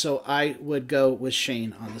watch. So I would go with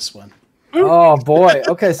Shane on this one. Oh boy.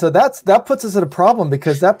 Okay, so that puts us at a problem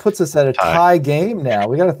because that puts us at a tie game now.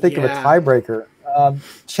 We got to think of a tiebreaker.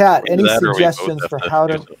 Chat, any suggestions for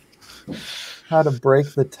how to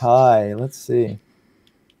break the tie? Let's see.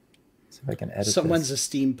 See if I can edit Someone's this.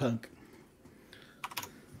 a steampunk.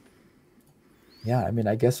 Yeah, I mean,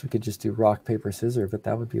 I guess we could just do rock, paper, scissors, but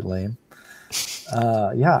that would be lame.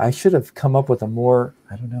 Yeah, I should have come up with a more,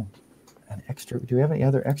 I don't know, an extra. Do we have any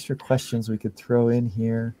other extra questions we could throw in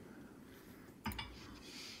here?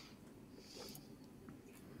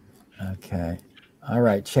 Okay. All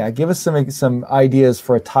right, Chad, give us some ideas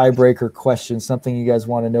for a tiebreaker question, something you guys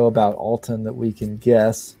want to know about Alton that we can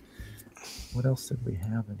guess. What else did we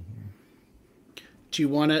have in here? Do you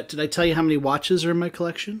want to, did I tell you how many watches are in my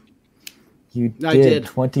collection? You did. I did.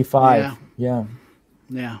 25. Yeah.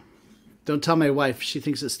 Don't tell my wife. She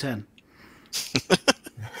thinks it's 10.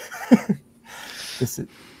 This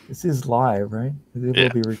is live, right? It will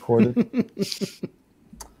be recorded.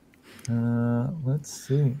 Let's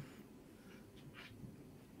see.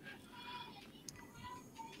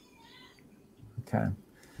 Okay.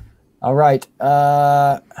 All right. Do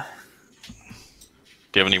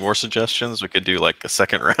you have any more suggestions? We could do like a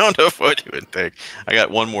second round of what you would take. I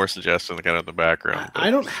got one more suggestion kind of in the background.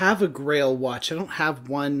 I don't have a Grail watch. I don't have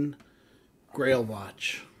one Grail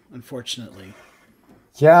watch, unfortunately.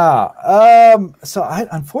 Yeah. So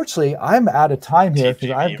unfortunately, I'm out of time here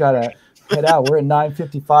because I've got to head out. We're at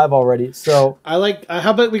 9:55 already. So I like.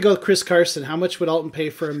 How about we go with Chris Carson? How much would Alton pay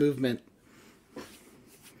for a movement?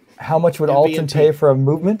 How much would Alton pay for a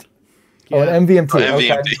movement? Yeah. Oh, an MVMT. Oh,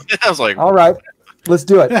 MVMT. Okay. I was like, all right, let's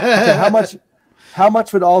do it. Okay, how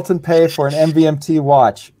much would Alton pay for an MVMT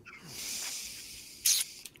watch?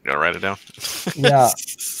 Gotta write it down. Yeah.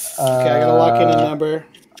 Okay, I gotta lock in a number.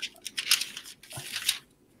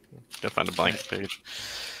 Gotta find a blank page.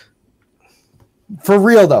 For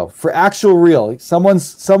real though, for actual real,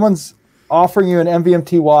 someone's offering you an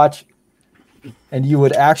MVMT watch, and you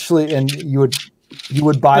would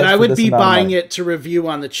buy. But it I for would this be amount of buying money. it to review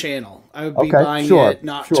on the channel. I would be buying it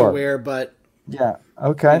not to wear, but Yeah.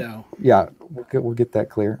 Okay. You know. Yeah. We'll get that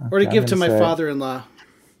clear. Or to Okay, give to my father-in-law.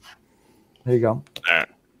 There you go. All right.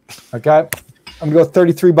 Okay. I'm gonna go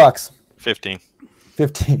 $33. 15.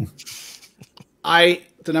 15.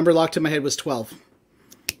 The number locked in my head was 12.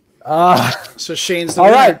 So Shane's the all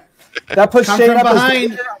winner. right. That puts Come Shane from up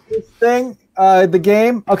behind. as this thing, the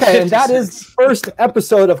game. Okay, and that is the first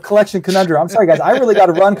episode of Collection Conundrum. I'm sorry, guys. I really got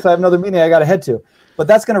to run because I have another meeting I got to head to. But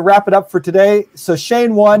that's going to wrap it up for today. So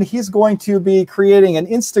Shane won. He's going to be creating an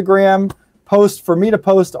Instagram post for me to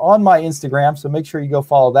post on my Instagram. So make sure you go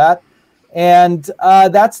follow that. And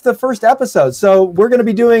that's the first episode. So we're going to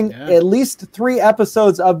be doing at least 3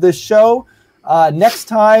 episodes of this show. Next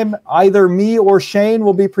time, either me or Shane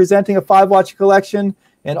will be presenting a 5-watch collection,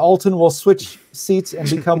 and Alton will switch seats and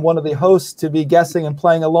become one of the hosts to be guessing and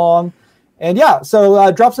playing along. And yeah,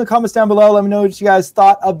 so drop some comments down below. Let me know what you guys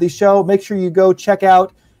thought of the show. Make sure you go check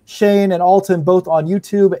out Shane and Alton both on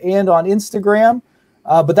YouTube and on Instagram.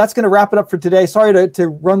 But that's going to wrap it up for today. Sorry to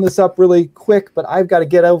run this up really quick, but I've got to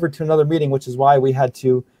get over to another meeting, which is why we had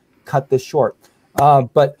to cut this short.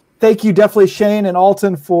 But thank you definitely, Shane and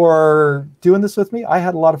Alton, for doing this with me. I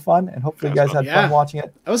had a lot of fun, and hopefully you guys had fun watching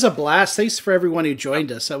it. That was a blast. Thanks for everyone who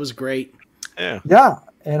joined us. That was great. Yeah,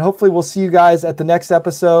 and hopefully we'll see you guys at the next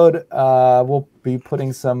episode. We'll be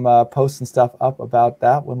putting some posts and stuff up about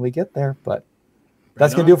that when we get there. But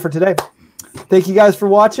that's going to do it for today. Thank you guys for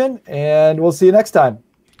watching, and we'll see you next time.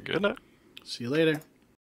 Good night. See you later.